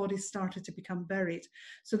up. So bodies started to become buried.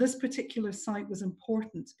 So this particular site was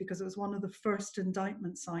important because it was one of the first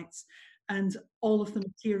indictment sites. And all of the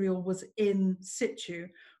material was in situ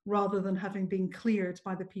rather than having been cleared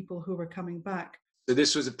by the people who were coming back. So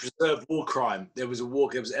this was a preserved war crime. There was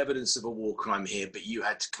evidence of a war crime here, but you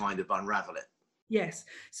had to kind of unravel it. Yes.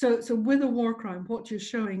 So with a war crime, what you're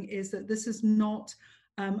showing is that this is not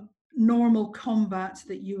normal combat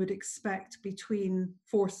that you would expect between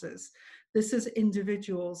forces. This is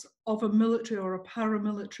individuals of a military or a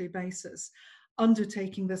paramilitary basis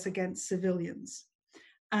undertaking this against civilians.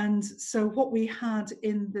 And so what we had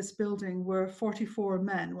in this building were 44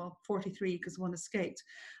 men, well, 43 because one escaped,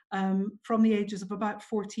 from the ages of about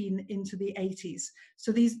 14 into the 80s.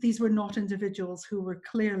 So these were not individuals who were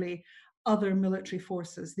clearly other military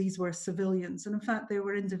forces. These were civilians. And in fact, they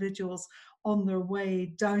were individuals on their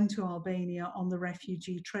way down to Albania on the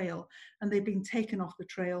refugee trail. And they'd been taken off the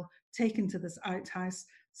trail, taken to this outhouse,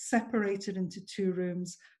 separated into two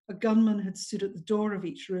rooms. A gunman had stood at the door of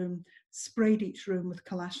each room, sprayed each room with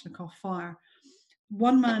Kalashnikov fire.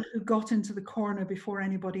 One man who got into the corner before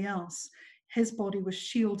anybody else, his body was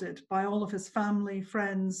shielded by all of his family,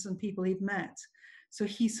 friends, and people he'd met. So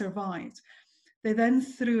he survived. They then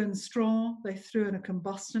threw in straw, they threw in a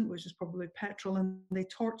combustant, which is probably petrol, and they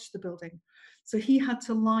torched the building. So he had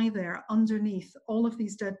to lie there underneath all of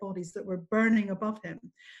these dead bodies that were burning above him,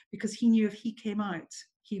 because he knew if he came out,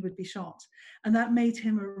 he would be shot. And that made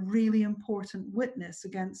him a really important witness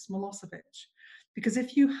against Milosevic. Because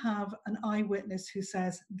if you have an eyewitness who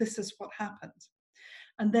says, this is what happened,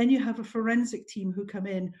 and then you have a forensic team who come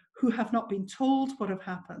in who have not been told what have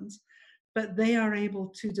happened, but they are able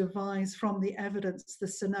to devise from the evidence the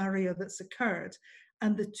scenario that's occurred,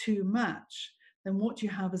 and the two match, then what you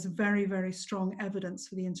have is very, very strong evidence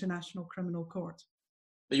for the International Criminal Court.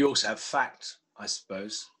 But you also have fact, I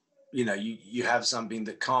suppose. You know, you have something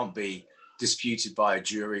that can't be disputed by a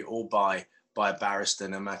jury or by a barrister,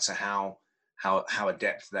 no matter how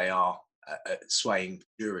adept they are at swaying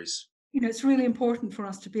juries. You know, it's really important for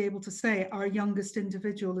us to be able to say our youngest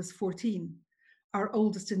individual is 14. Our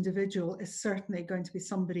oldest individual is certainly going to be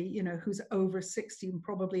somebody, you know, who's over 60 and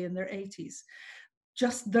probably in their 80s.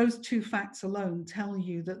 Just those two facts alone tell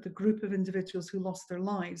you that the group of individuals who lost their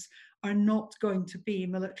lives are not going to be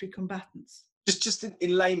military combatants. Just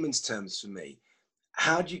in layman's terms for me,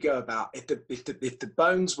 how do you go about if the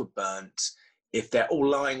bones were burnt, if they're all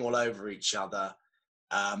lying all over each other,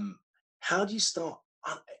 how do you start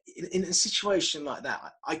in a situation like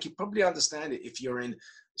that? I could probably understand it if you're in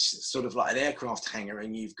sort of like an aircraft hangar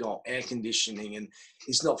and you've got air conditioning and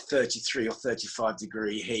it's not 33 or 35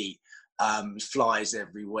 degree heat, flies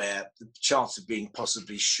everywhere, the chance of being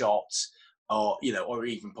possibly shot or, you know, or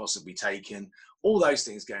even possibly taken, all those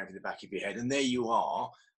things going through the back of your head. And there you are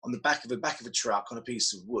on the back of a truck on a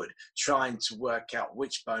piece of wood, trying to work out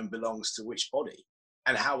which bone belongs to which body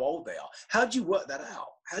and how old they are. How do you work that out?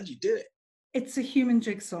 How do you do it? It's a human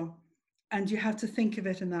jigsaw, and you have to think of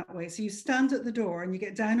it in that way. So you stand at the door and you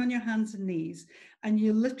get down on your hands and knees and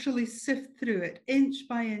you literally sift through it inch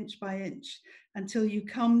by inch by inch until you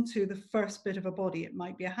come to the first bit of a body. It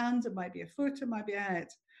might be a hand, it might be a foot, it might be a head.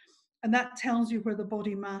 And that tells you where the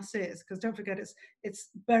body mass is, because don't forget, it's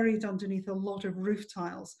buried underneath a lot of roof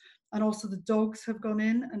tiles. And also the dogs have gone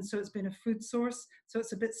in, and so it's been a food source, so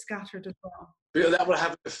it's a bit scattered as well. But that will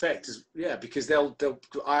have an effect, because they'll.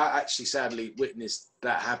 I actually sadly witnessed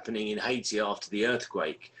that happening in Haiti after the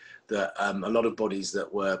earthquake. That a lot of bodies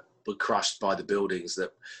that were crushed by the buildings, that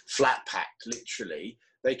flat packed, literally,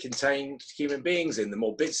 they contained human beings in them,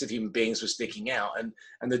 or bits of human beings were sticking out,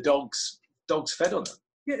 and the dogs fed on them.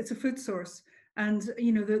 Yeah, it's a food source. And,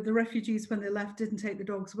 you know, the refugees, when they left, didn't take the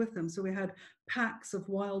dogs with them. So we had packs of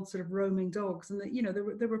wild sort of roaming dogs, and you know,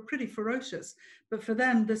 they were pretty ferocious. But for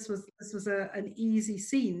them, this was an easy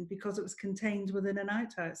scene because it was contained within an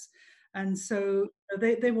outhouse. And so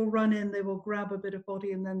they will run in, they will grab a bit of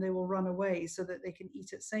body, and then they will run away so that they can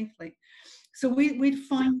eat it safely. So we'd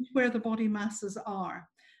find where the body masses are.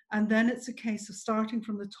 And then it's a case of starting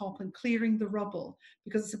from the top and clearing the rubble,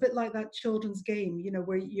 because it's a bit like that children's game, you know,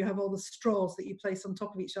 where you have all the straws that you place on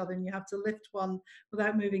top of each other and you have to lift one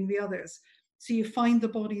without moving the others. So you find the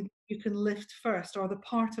body that you can lift first, or the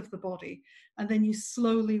part of the body, and then you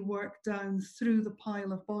slowly work down through the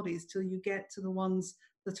pile of bodies till you get to the ones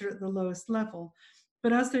that are at the lowest level.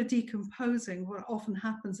 But as they're decomposing, what often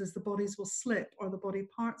happens is the bodies will slip, or the body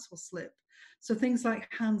parts will slip. So things like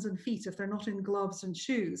hands and feet, if they're not in gloves and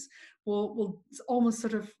shoes, will almost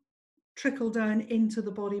sort of trickle down into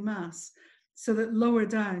the body mass, so that lower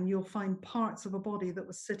down you'll find parts of a body that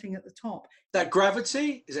was sitting at the top. That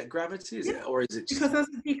gravity? Is it gravity? Is it, or is it just... Because as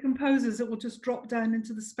it decomposes, it will just drop down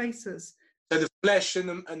into the spaces. So the flesh and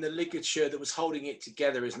the ligature that was holding it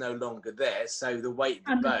together is no longer there. So the weight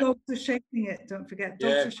of the bone... And the dogs are shaking it, don't forget.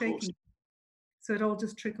 Dogs are shaking it. So it all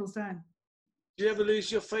just trickles down. Do you ever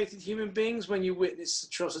lose your faith in human beings when you witness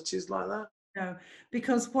atrocities like that? No,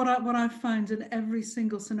 because what I've found in every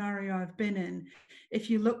single scenario I've been in, if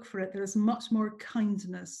you look for it, there is much more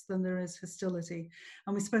kindness than there is hostility.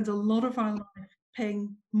 And we spend a lot of our life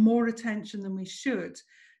paying more attention than we should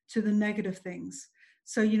to the negative things.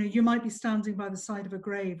 So, you know, you might be standing by the side of a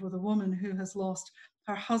grave with a woman who has lost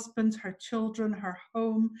her husband, her children, her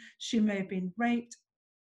home. She may have been raped.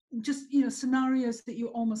 Just, you know, scenarios that you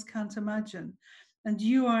almost can't imagine. And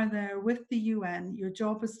you are there with the UN. Your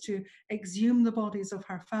job is to exhume the bodies of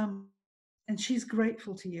her family. And she's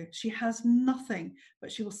grateful to you. She has nothing,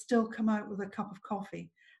 but she will still come out with a cup of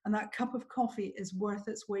coffee. And that cup of coffee is worth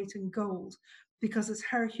its weight in gold, because it's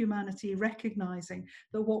her humanity recognizing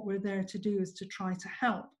that what we're there to do is to try to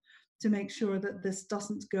help. to make sure that this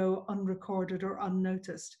doesn't go unrecorded or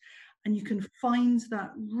unnoticed. And you can find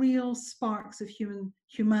that real sparks of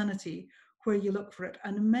humanity where you look for it.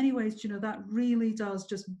 And in many ways, that really does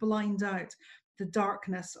just blind out the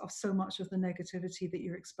darkness of so much of the negativity that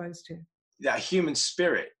you're exposed to. That human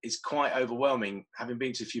spirit is quite overwhelming, having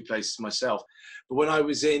been to a few places myself. But when I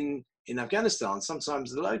was in Afghanistan,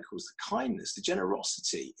 sometimes the locals, the kindness, the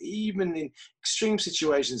generosity, even in extreme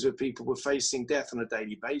situations where people were facing death on a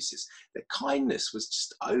daily basis, the kindness was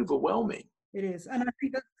just overwhelming. It is. And I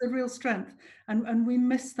think that's the real strength. And we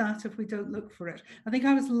miss that if we don't look for it. I think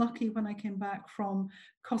I was lucky when I came back from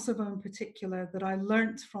Kosovo in particular, that I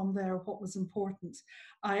learnt from there what was important.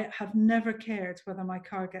 I have never cared whether my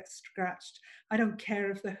car gets scratched. I don't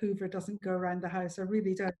care if the Hoover doesn't go around the house. I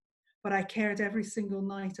really don't. But I cared every single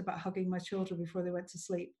night about hugging my children before they went to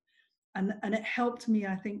sleep. And it helped me,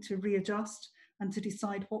 I think, to readjust and to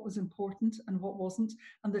decide what was important and what wasn't.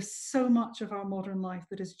 And there's so much of our modern life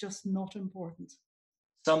that is just not important.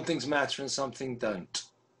 Some things matter and some things don't.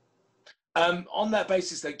 On that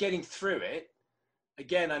basis, though, getting through it,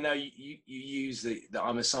 again, I know you use that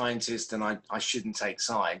I'm a scientist and I shouldn't take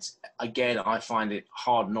sides. Again, I find it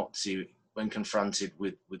hard not to when confronted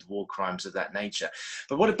with war crimes of that nature.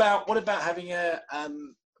 But what about having a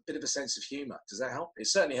bit of a sense of humour? Does that help? It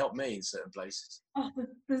certainly helped me in certain places. Oh,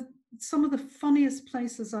 some of the funniest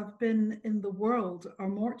places I've been in the world are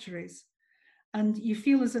mortuaries, and you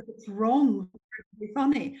feel as if it's wrong to be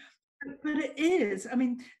funny, but it is. I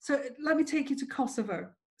mean, so let me take you to Kosovo.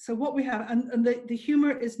 So what we have, and the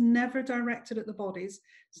humour is never directed at the bodies.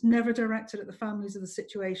 It's never directed at the families of the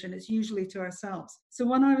situation. It's usually to ourselves. So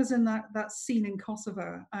when I was in that scene in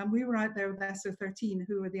Kosovo, we were out there with SO13,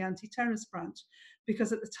 who were the anti-terrorist branch,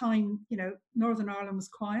 because at the time, Northern Ireland was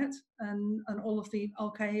quiet, and all of the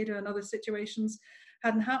Al-Qaeda and other situations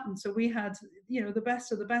hadn't happened. So we had, the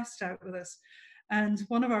best of the best out with us. And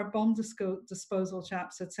one of our bomb disposal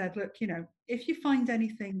chaps had said, look, if you find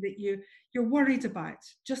anything that you're worried about,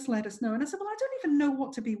 just let us know. And I said, well, I don't even know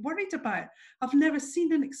what to be worried about. I've never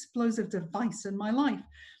seen an explosive device in my life. And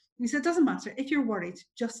he said, it doesn't matter. If you're worried,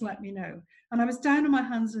 just let me know. And I was down on my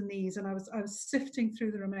hands and knees, and I was sifting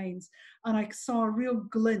through the remains, and I saw a real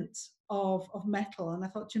glint of metal. And I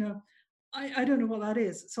thought, I don't know what that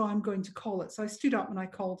is, so I'm going to call it. So I stood up and I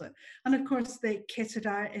called it. And of course, they kitted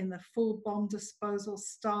out in the full bomb disposal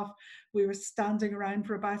stuff. We were standing around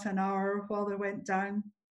for about an hour while they went down.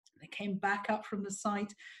 They came back up from the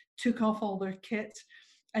site, took off all their kit.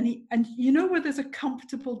 And where there's a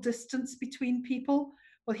comfortable distance between people?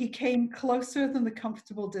 Well, he came closer than the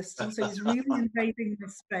comfortable distance. So he's really invading the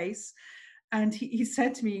space. And he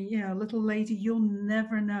said to me, little lady, you'll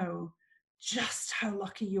never know just how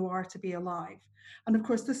lucky you are to be alive. And of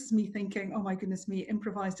course, this is me thinking, oh my goodness me,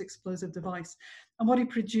 improvised explosive device. And what he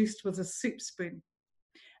produced was a soup spoon.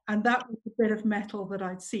 And that was the bit of metal that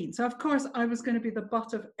I'd seen. So of course, I was going to be the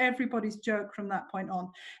butt of everybody's joke from that point on.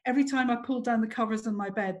 Every time I pulled down the covers on my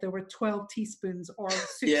bed, there were 12 teaspoons or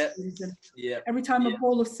soup spoons. And every time a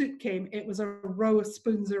bowl of soup came, it was a row of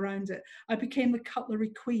spoons around it. I became the cutlery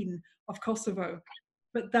queen of Kosovo.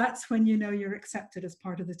 But that's when you're accepted as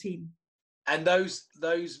part of the team. And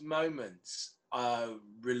those moments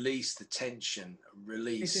release the tension,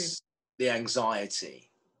 release the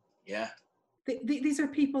anxiety. Yeah. These are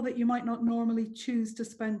people that you might not normally choose to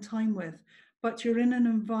spend time with, but you're in an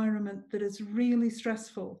environment that is really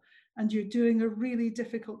stressful, and you're doing a really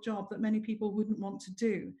difficult job that many people wouldn't want to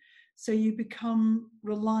do. So you become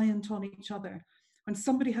reliant on each other. When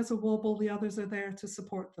somebody has a wobble, the others are there to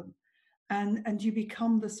support them. And you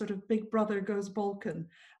become the sort of big brother goes Balkan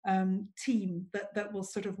team that will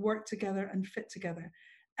sort of work together and fit together.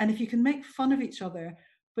 And if you can make fun of each other,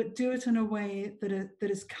 but do it in a way that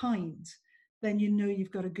is kind, then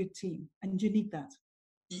you've got a good team, and you need that.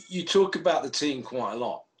 You talk about the team quite a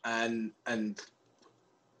lot, and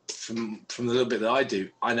from the little bit that I do,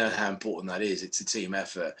 I know how important that is. It's a team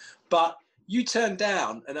effort. But you turned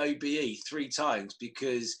down an OBE 3 times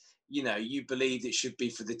because you believed it should be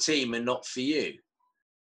for the team and not for you.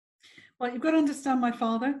 Well, you've got to understand my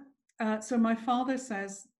father. So my father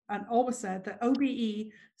says, and always said, that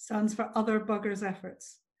OBE stands for other buggers'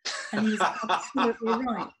 efforts. And he's absolutely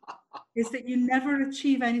right. Is that you never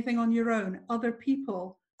achieve anything on your own. Other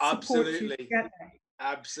people support you to get there.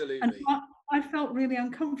 Absolutely. And I felt really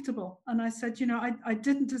uncomfortable. And I said, I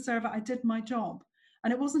didn't deserve it. I did my job.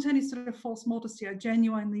 And it wasn't any sort of false modesty. I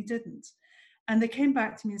genuinely didn't. And they came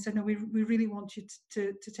back to me and said, no, we really want you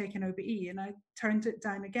to take an OBE. And I turned it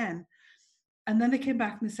down again. And then they came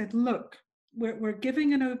back and they said, look, we're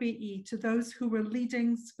giving an OBE to those who were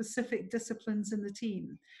leading specific disciplines in the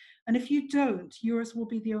team. And if you don't, yours will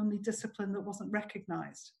be the only discipline that wasn't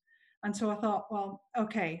recognized. And so I thought, well,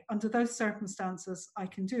 okay, under those circumstances, I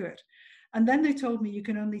can do it. And then they told me you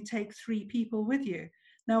can only take 3 people with you.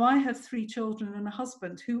 Now I have 3 children and a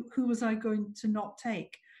husband. Who was I going to not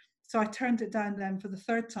take? So I turned it down then for the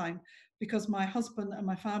 3rd time, because my husband and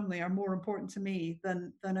my family are more important to me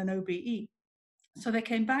than an OBE. So they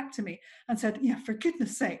came back to me and said, yeah, for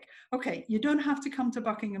goodness sake, okay, you don't have to come to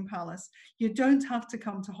Buckingham Palace. You don't have to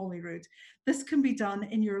come to Holyrood. This can be done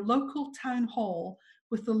in your local town hall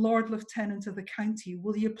with the Lord Lieutenant of the county.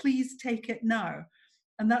 Will you please take it now?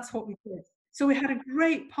 And that's what we did. So we had a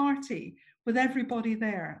great party with everybody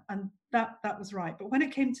there, and that was right. But when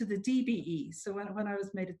it came to the DBE, so when I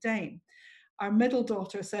was made a dame, our middle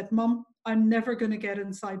daughter said, Mum, I'm never going to get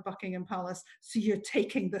inside Buckingham Palace, so you're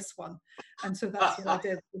taking this one. And so that's what I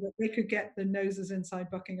did, so that they could get their noses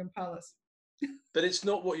inside Buckingham Palace. But it's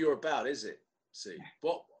not what you're about, is it? See,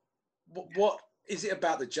 what is it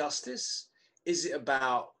about the justice? Is it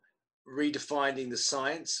about redefining the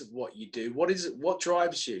science of what you do? What is it? What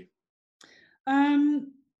drives you?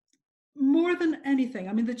 More than anything,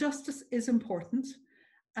 I mean, the justice is important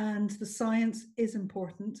and the science is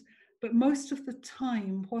important, but most of the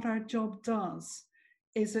time, what our job does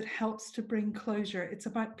is it helps to bring closure. It's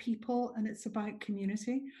about people and it's about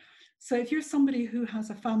community. So if you're somebody who has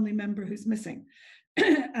a family member who's missing,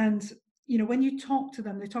 and when you talk to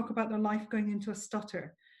them, they talk about their life going into a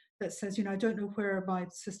stutter that says, I don't know where my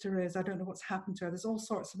sister is, I don't know what's happened to her. There's all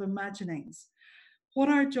sorts of imaginings. What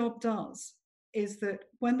our job does is that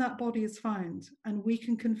when that body is found and we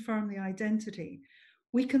can confirm the identity,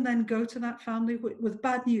 we can then go to that family with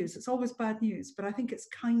bad news. It's always bad news, but I think it's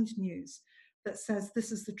kind news that says,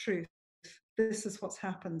 this is the truth. This is what's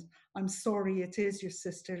happened. I'm sorry, it is your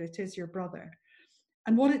sister, it is your brother.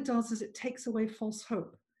 And what it does is it takes away false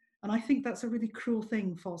hope. And I think that's a really cruel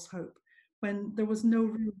thing, false hope, when there was no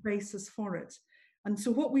real basis for it. And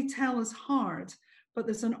so what we tell is hard, but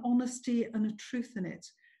there's an honesty and a truth in it.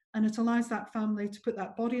 And it allows that family to put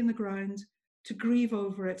that body in the ground, to grieve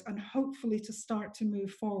over it, and hopefully to start to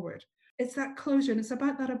move forward. It's that closure, and it's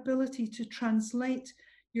about that ability to translate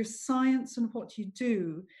your science and what you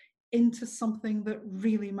do into something that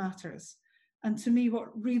really matters. And to me, what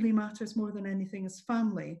really matters more than anything is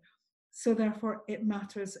family. So therefore, it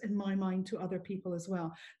matters in my mind to other people as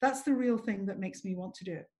well. That's the real thing that makes me want to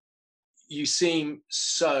do it. You seem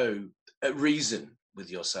so at reason with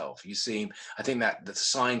yourself. I think that the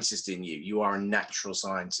scientist in you are a natural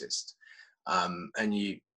scientist. And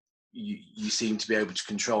you seem to be able to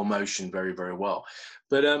control motion very, very well.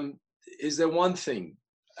 But is there one thing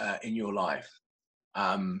in your life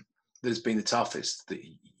that's been the toughest that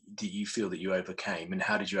you feel that you overcame, and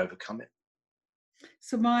how did you overcome it?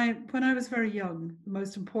 So when I was very young, the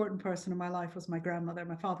most important person in my life was my grandmother,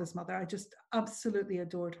 my father's mother. I just absolutely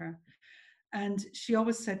adored her. And she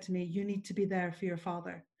always said to me, you need to be there for your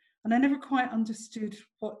father. And I never quite understood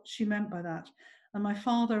what she meant by that. And my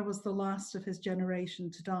father was the last of his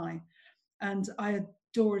generation to die. And I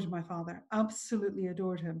adored my father, absolutely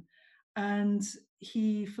adored him. And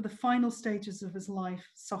he, for the final stages of his life,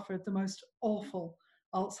 suffered the most awful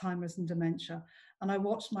Alzheimer's and dementia. And I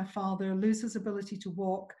watched my father lose his ability to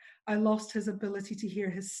walk. I lost his ability to hear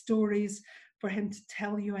his stories, for him to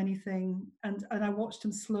tell you anything. And I watched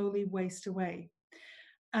him slowly waste away.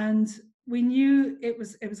 And we knew it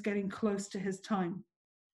was getting close to his time.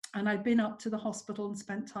 And I'd been up to the hospital and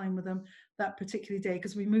spent time with him that particular day,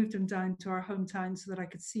 because we moved him down to our hometown so that I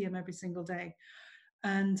could see him every single day.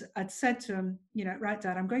 And I'd said to him, right,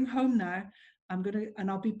 Dad, I'm going home now.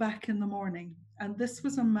 And I'll be back in the morning. And this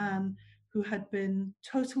was a man who had been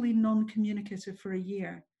totally non-communicative for a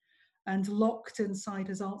year and locked inside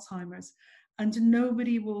his Alzheimer's. And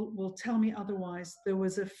nobody will tell me otherwise. There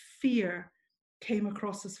was a fear came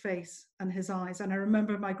across his face and his eyes. And I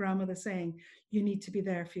remember my grandmother saying, you need to be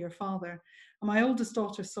there for your father. And my oldest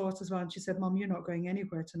daughter saw it as well. And she said, Mum, you're not going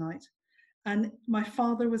anywhere tonight. And my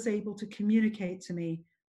father was able to communicate to me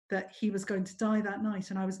that he was going to die that night.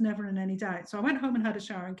 And I was never in any doubt. So I went home and had a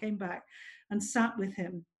shower and came back and sat with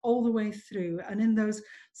him all the way through. And in those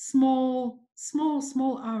small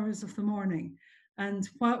hours of the morning, and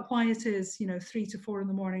why it is, 3 to 4 in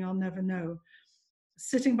the morning, I'll never know.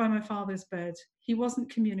 Sitting by my father's bed, he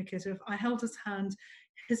wasn't communicative. I held his hand.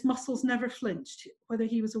 His muscles never flinched, whether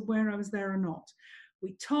he was aware I was there or not.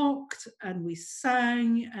 We talked and we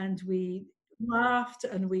sang and we laughed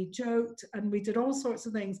and we joked and we did all sorts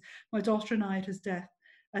of things. My daughter and I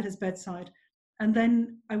at his bedside. And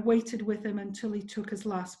then I waited with him until he took his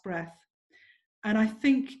last breath. And I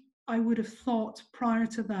think I would have thought prior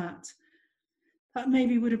to that that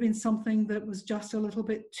maybe would have been something that was just a little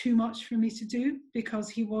bit too much for me to do because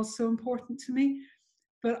he was so important to me.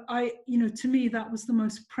 But to me, that was the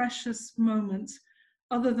most precious moment,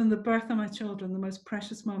 other than the birth of my children, the most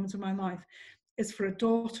precious moment of my life is for a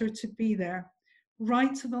daughter to be there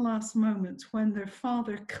right to the last moment when their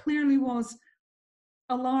father clearly was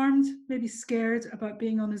alarmed, maybe scared about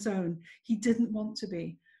being on his own. He didn't want to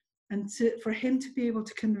be. And for him to be able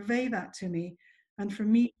to convey that to me, and for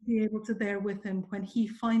me to be able to there with him when he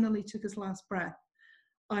finally took his last breath,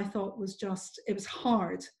 I thought it was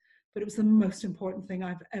hard, but it was the most important thing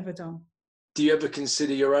I've ever done. Do you ever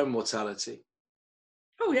consider your own mortality?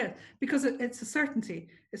 Oh yeah, because it's a certainty.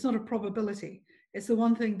 It's not a probability. It's the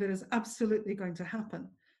one thing that is absolutely going to happen.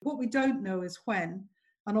 What we don't know is when,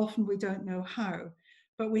 and often we don't know how.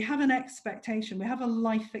 But we have an expectation. We have a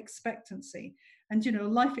life expectancy. And,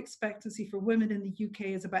 life expectancy for women in the UK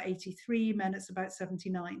is about 83, men it's about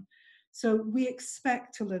 79. So we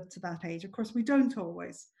expect to live to that age. Of course, we don't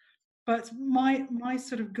always. But my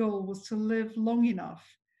sort of goal was to live long enough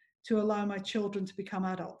to allow my children to become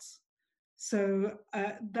adults. So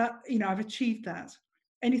that, I've achieved that.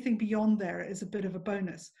 Anything beyond there is a bit of a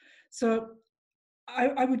bonus. So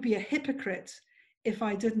I would be a hypocrite if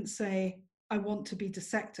I didn't say, I want to be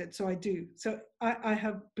dissected. So I do. So I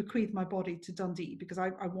have bequeathed my body to Dundee because I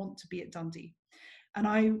want to be at Dundee.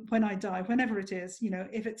 And when I die, whenever it is,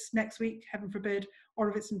 if it's next week, heaven forbid, or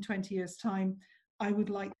if it's in 20 years' time, I would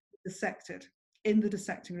like to be dissected in the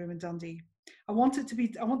dissecting room in Dundee. I want to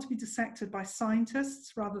be dissected by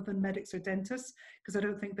scientists rather than medics or dentists, because I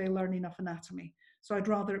don't think they learn enough anatomy. So I'd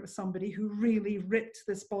rather it was somebody who really ripped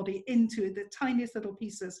this body into the tiniest little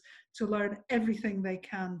pieces to learn everything they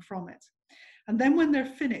can from it. And then when they're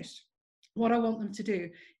finished, what I want them to do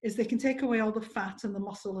is they can take away all the fat and the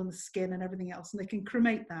muscle and the skin and everything else, and they can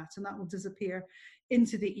cremate that, and that will disappear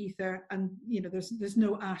into the ether. And there's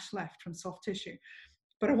no ash left from soft tissue.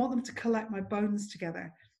 But I want them to collect my bones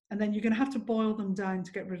together, and then you're going to have to boil them down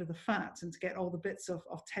to get rid of the fat and to get all the bits of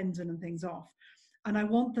tendon and things off. And I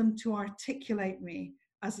want them to articulate me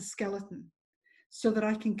as a skeleton so that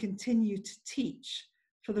I can continue to teach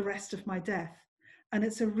for the rest of my death. And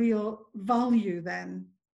it's a real value then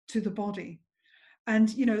to the body. And,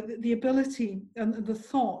 the ability and the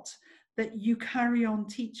thought that you carry on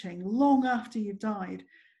teaching long after you've died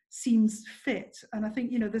seems fit. And I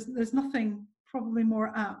think, there's nothing probably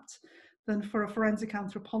more apt than for a forensic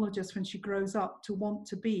anthropologist when she grows up to want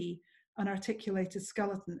to be an articulated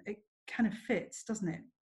skeleton. It kind of fits, doesn't it?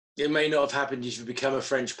 It may not have happened if you become a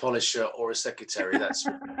French polisher or a secretary. That's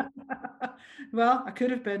Well, I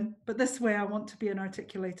could have been, but this way I want to be an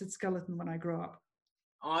articulated skeleton when I grow up.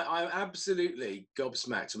 I'm absolutely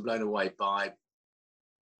gobsmacked and blown away by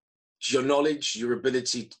your knowledge, your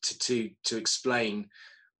ability to explain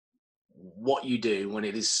what you do when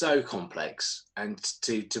it is so complex, and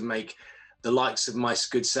to make the likes of my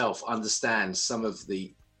good self understand some of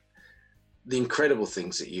the incredible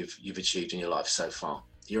things that you've achieved in your life so far.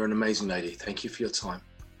 You're an amazing lady. Thank you for your time.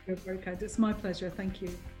 You're very kind. It's my pleasure. Thank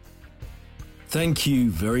you. Thank you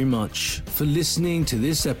very much for listening to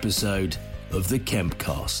this episode of the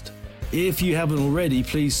Kempcast. If you haven't already,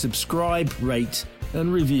 please subscribe, rate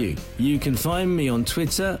and review. You can find me on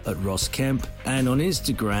Twitter at Ross Kemp and on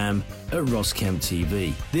Instagram at Ross Kemp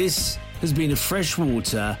TV. This has been a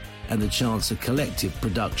Freshwater and a Chancer Collective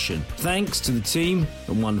production. Thanks to the team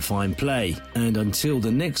and One Fine Play. And until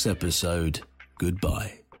the next episode,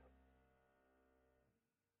 goodbye.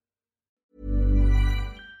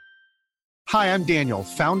 Hi, I'm Daniel,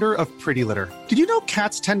 founder of Pretty Litter. Did you know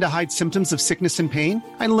cats tend to hide symptoms of sickness and pain?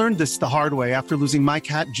 I learned this the hard way after losing my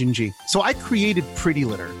cat, Gingy. So I created Pretty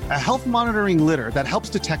Litter, a health monitoring litter that helps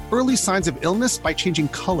detect early signs of illness by changing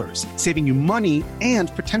colors, saving you money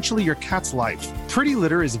and potentially your cat's life. Pretty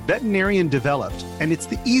Litter is veterinarian developed, and it's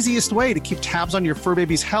the easiest way to keep tabs on your fur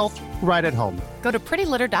baby's health right at home. Go to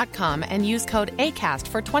prettylitter.com and use code ACAST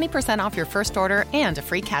for 20% off your first order and a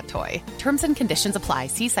free cat toy. Terms and conditions apply.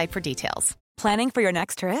 See site for details. Planning for your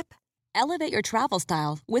next trip? Elevate your travel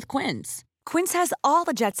style with Quince. Quince has all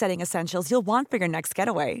the jet-setting essentials you'll want for your next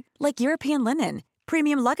getaway, like European linen,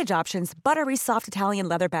 premium luggage options, buttery soft Italian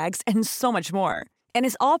leather bags, and so much more. And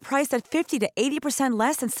is all priced at 50 to 80%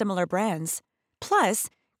 less than similar brands. Plus,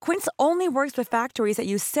 Quince only works with factories that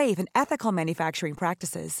use safe and ethical manufacturing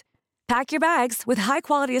practices. Pack your bags with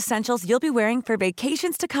high-quality essentials you'll be wearing for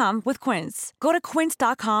vacations to come with Quince. Go to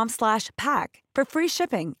quince.com/pack for free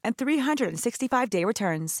shipping and 365-day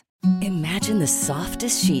returns. Imagine the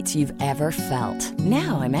softest sheets you've ever felt.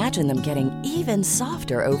 Now imagine them getting even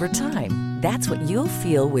softer over time. That's what you'll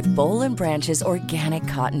feel with Boll & Branch's organic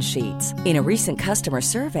cotton sheets. In a recent customer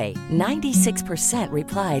survey, 96%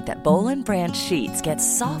 replied that Boll & Branch sheets get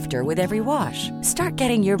softer with every wash. Start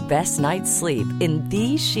getting your best night's sleep in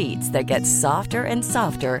these sheets that get softer and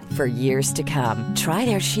softer for years to come. Try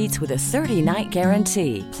their sheets with a 30-night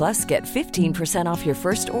guarantee. Plus, get 15% off your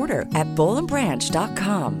first order at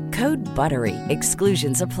bollandbranch.com. Code BUTTERY.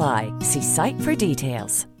 Exclusions apply. See site for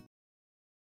details.